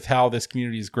pleased with how this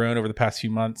community has grown over the past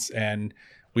few months. And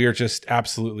we are just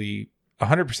absolutely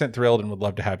 100% thrilled and would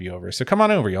love to have you over. So come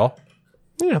on over, y'all.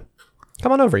 Yeah.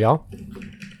 Come on over, y'all.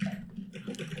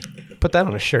 Put that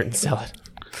on a shirt and sell it.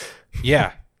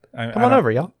 Yeah. Come on over,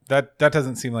 y'all. That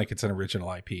doesn't seem like it's an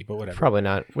original IP, but whatever. Probably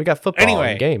not. We got football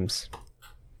and games.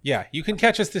 Yeah. You can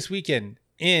catch us this weekend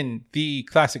in the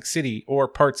Classic City or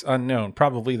parts unknown.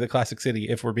 Probably the Classic City,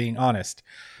 if we're being honest.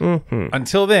 Mm-hmm.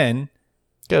 Until then,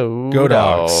 go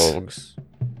dogs.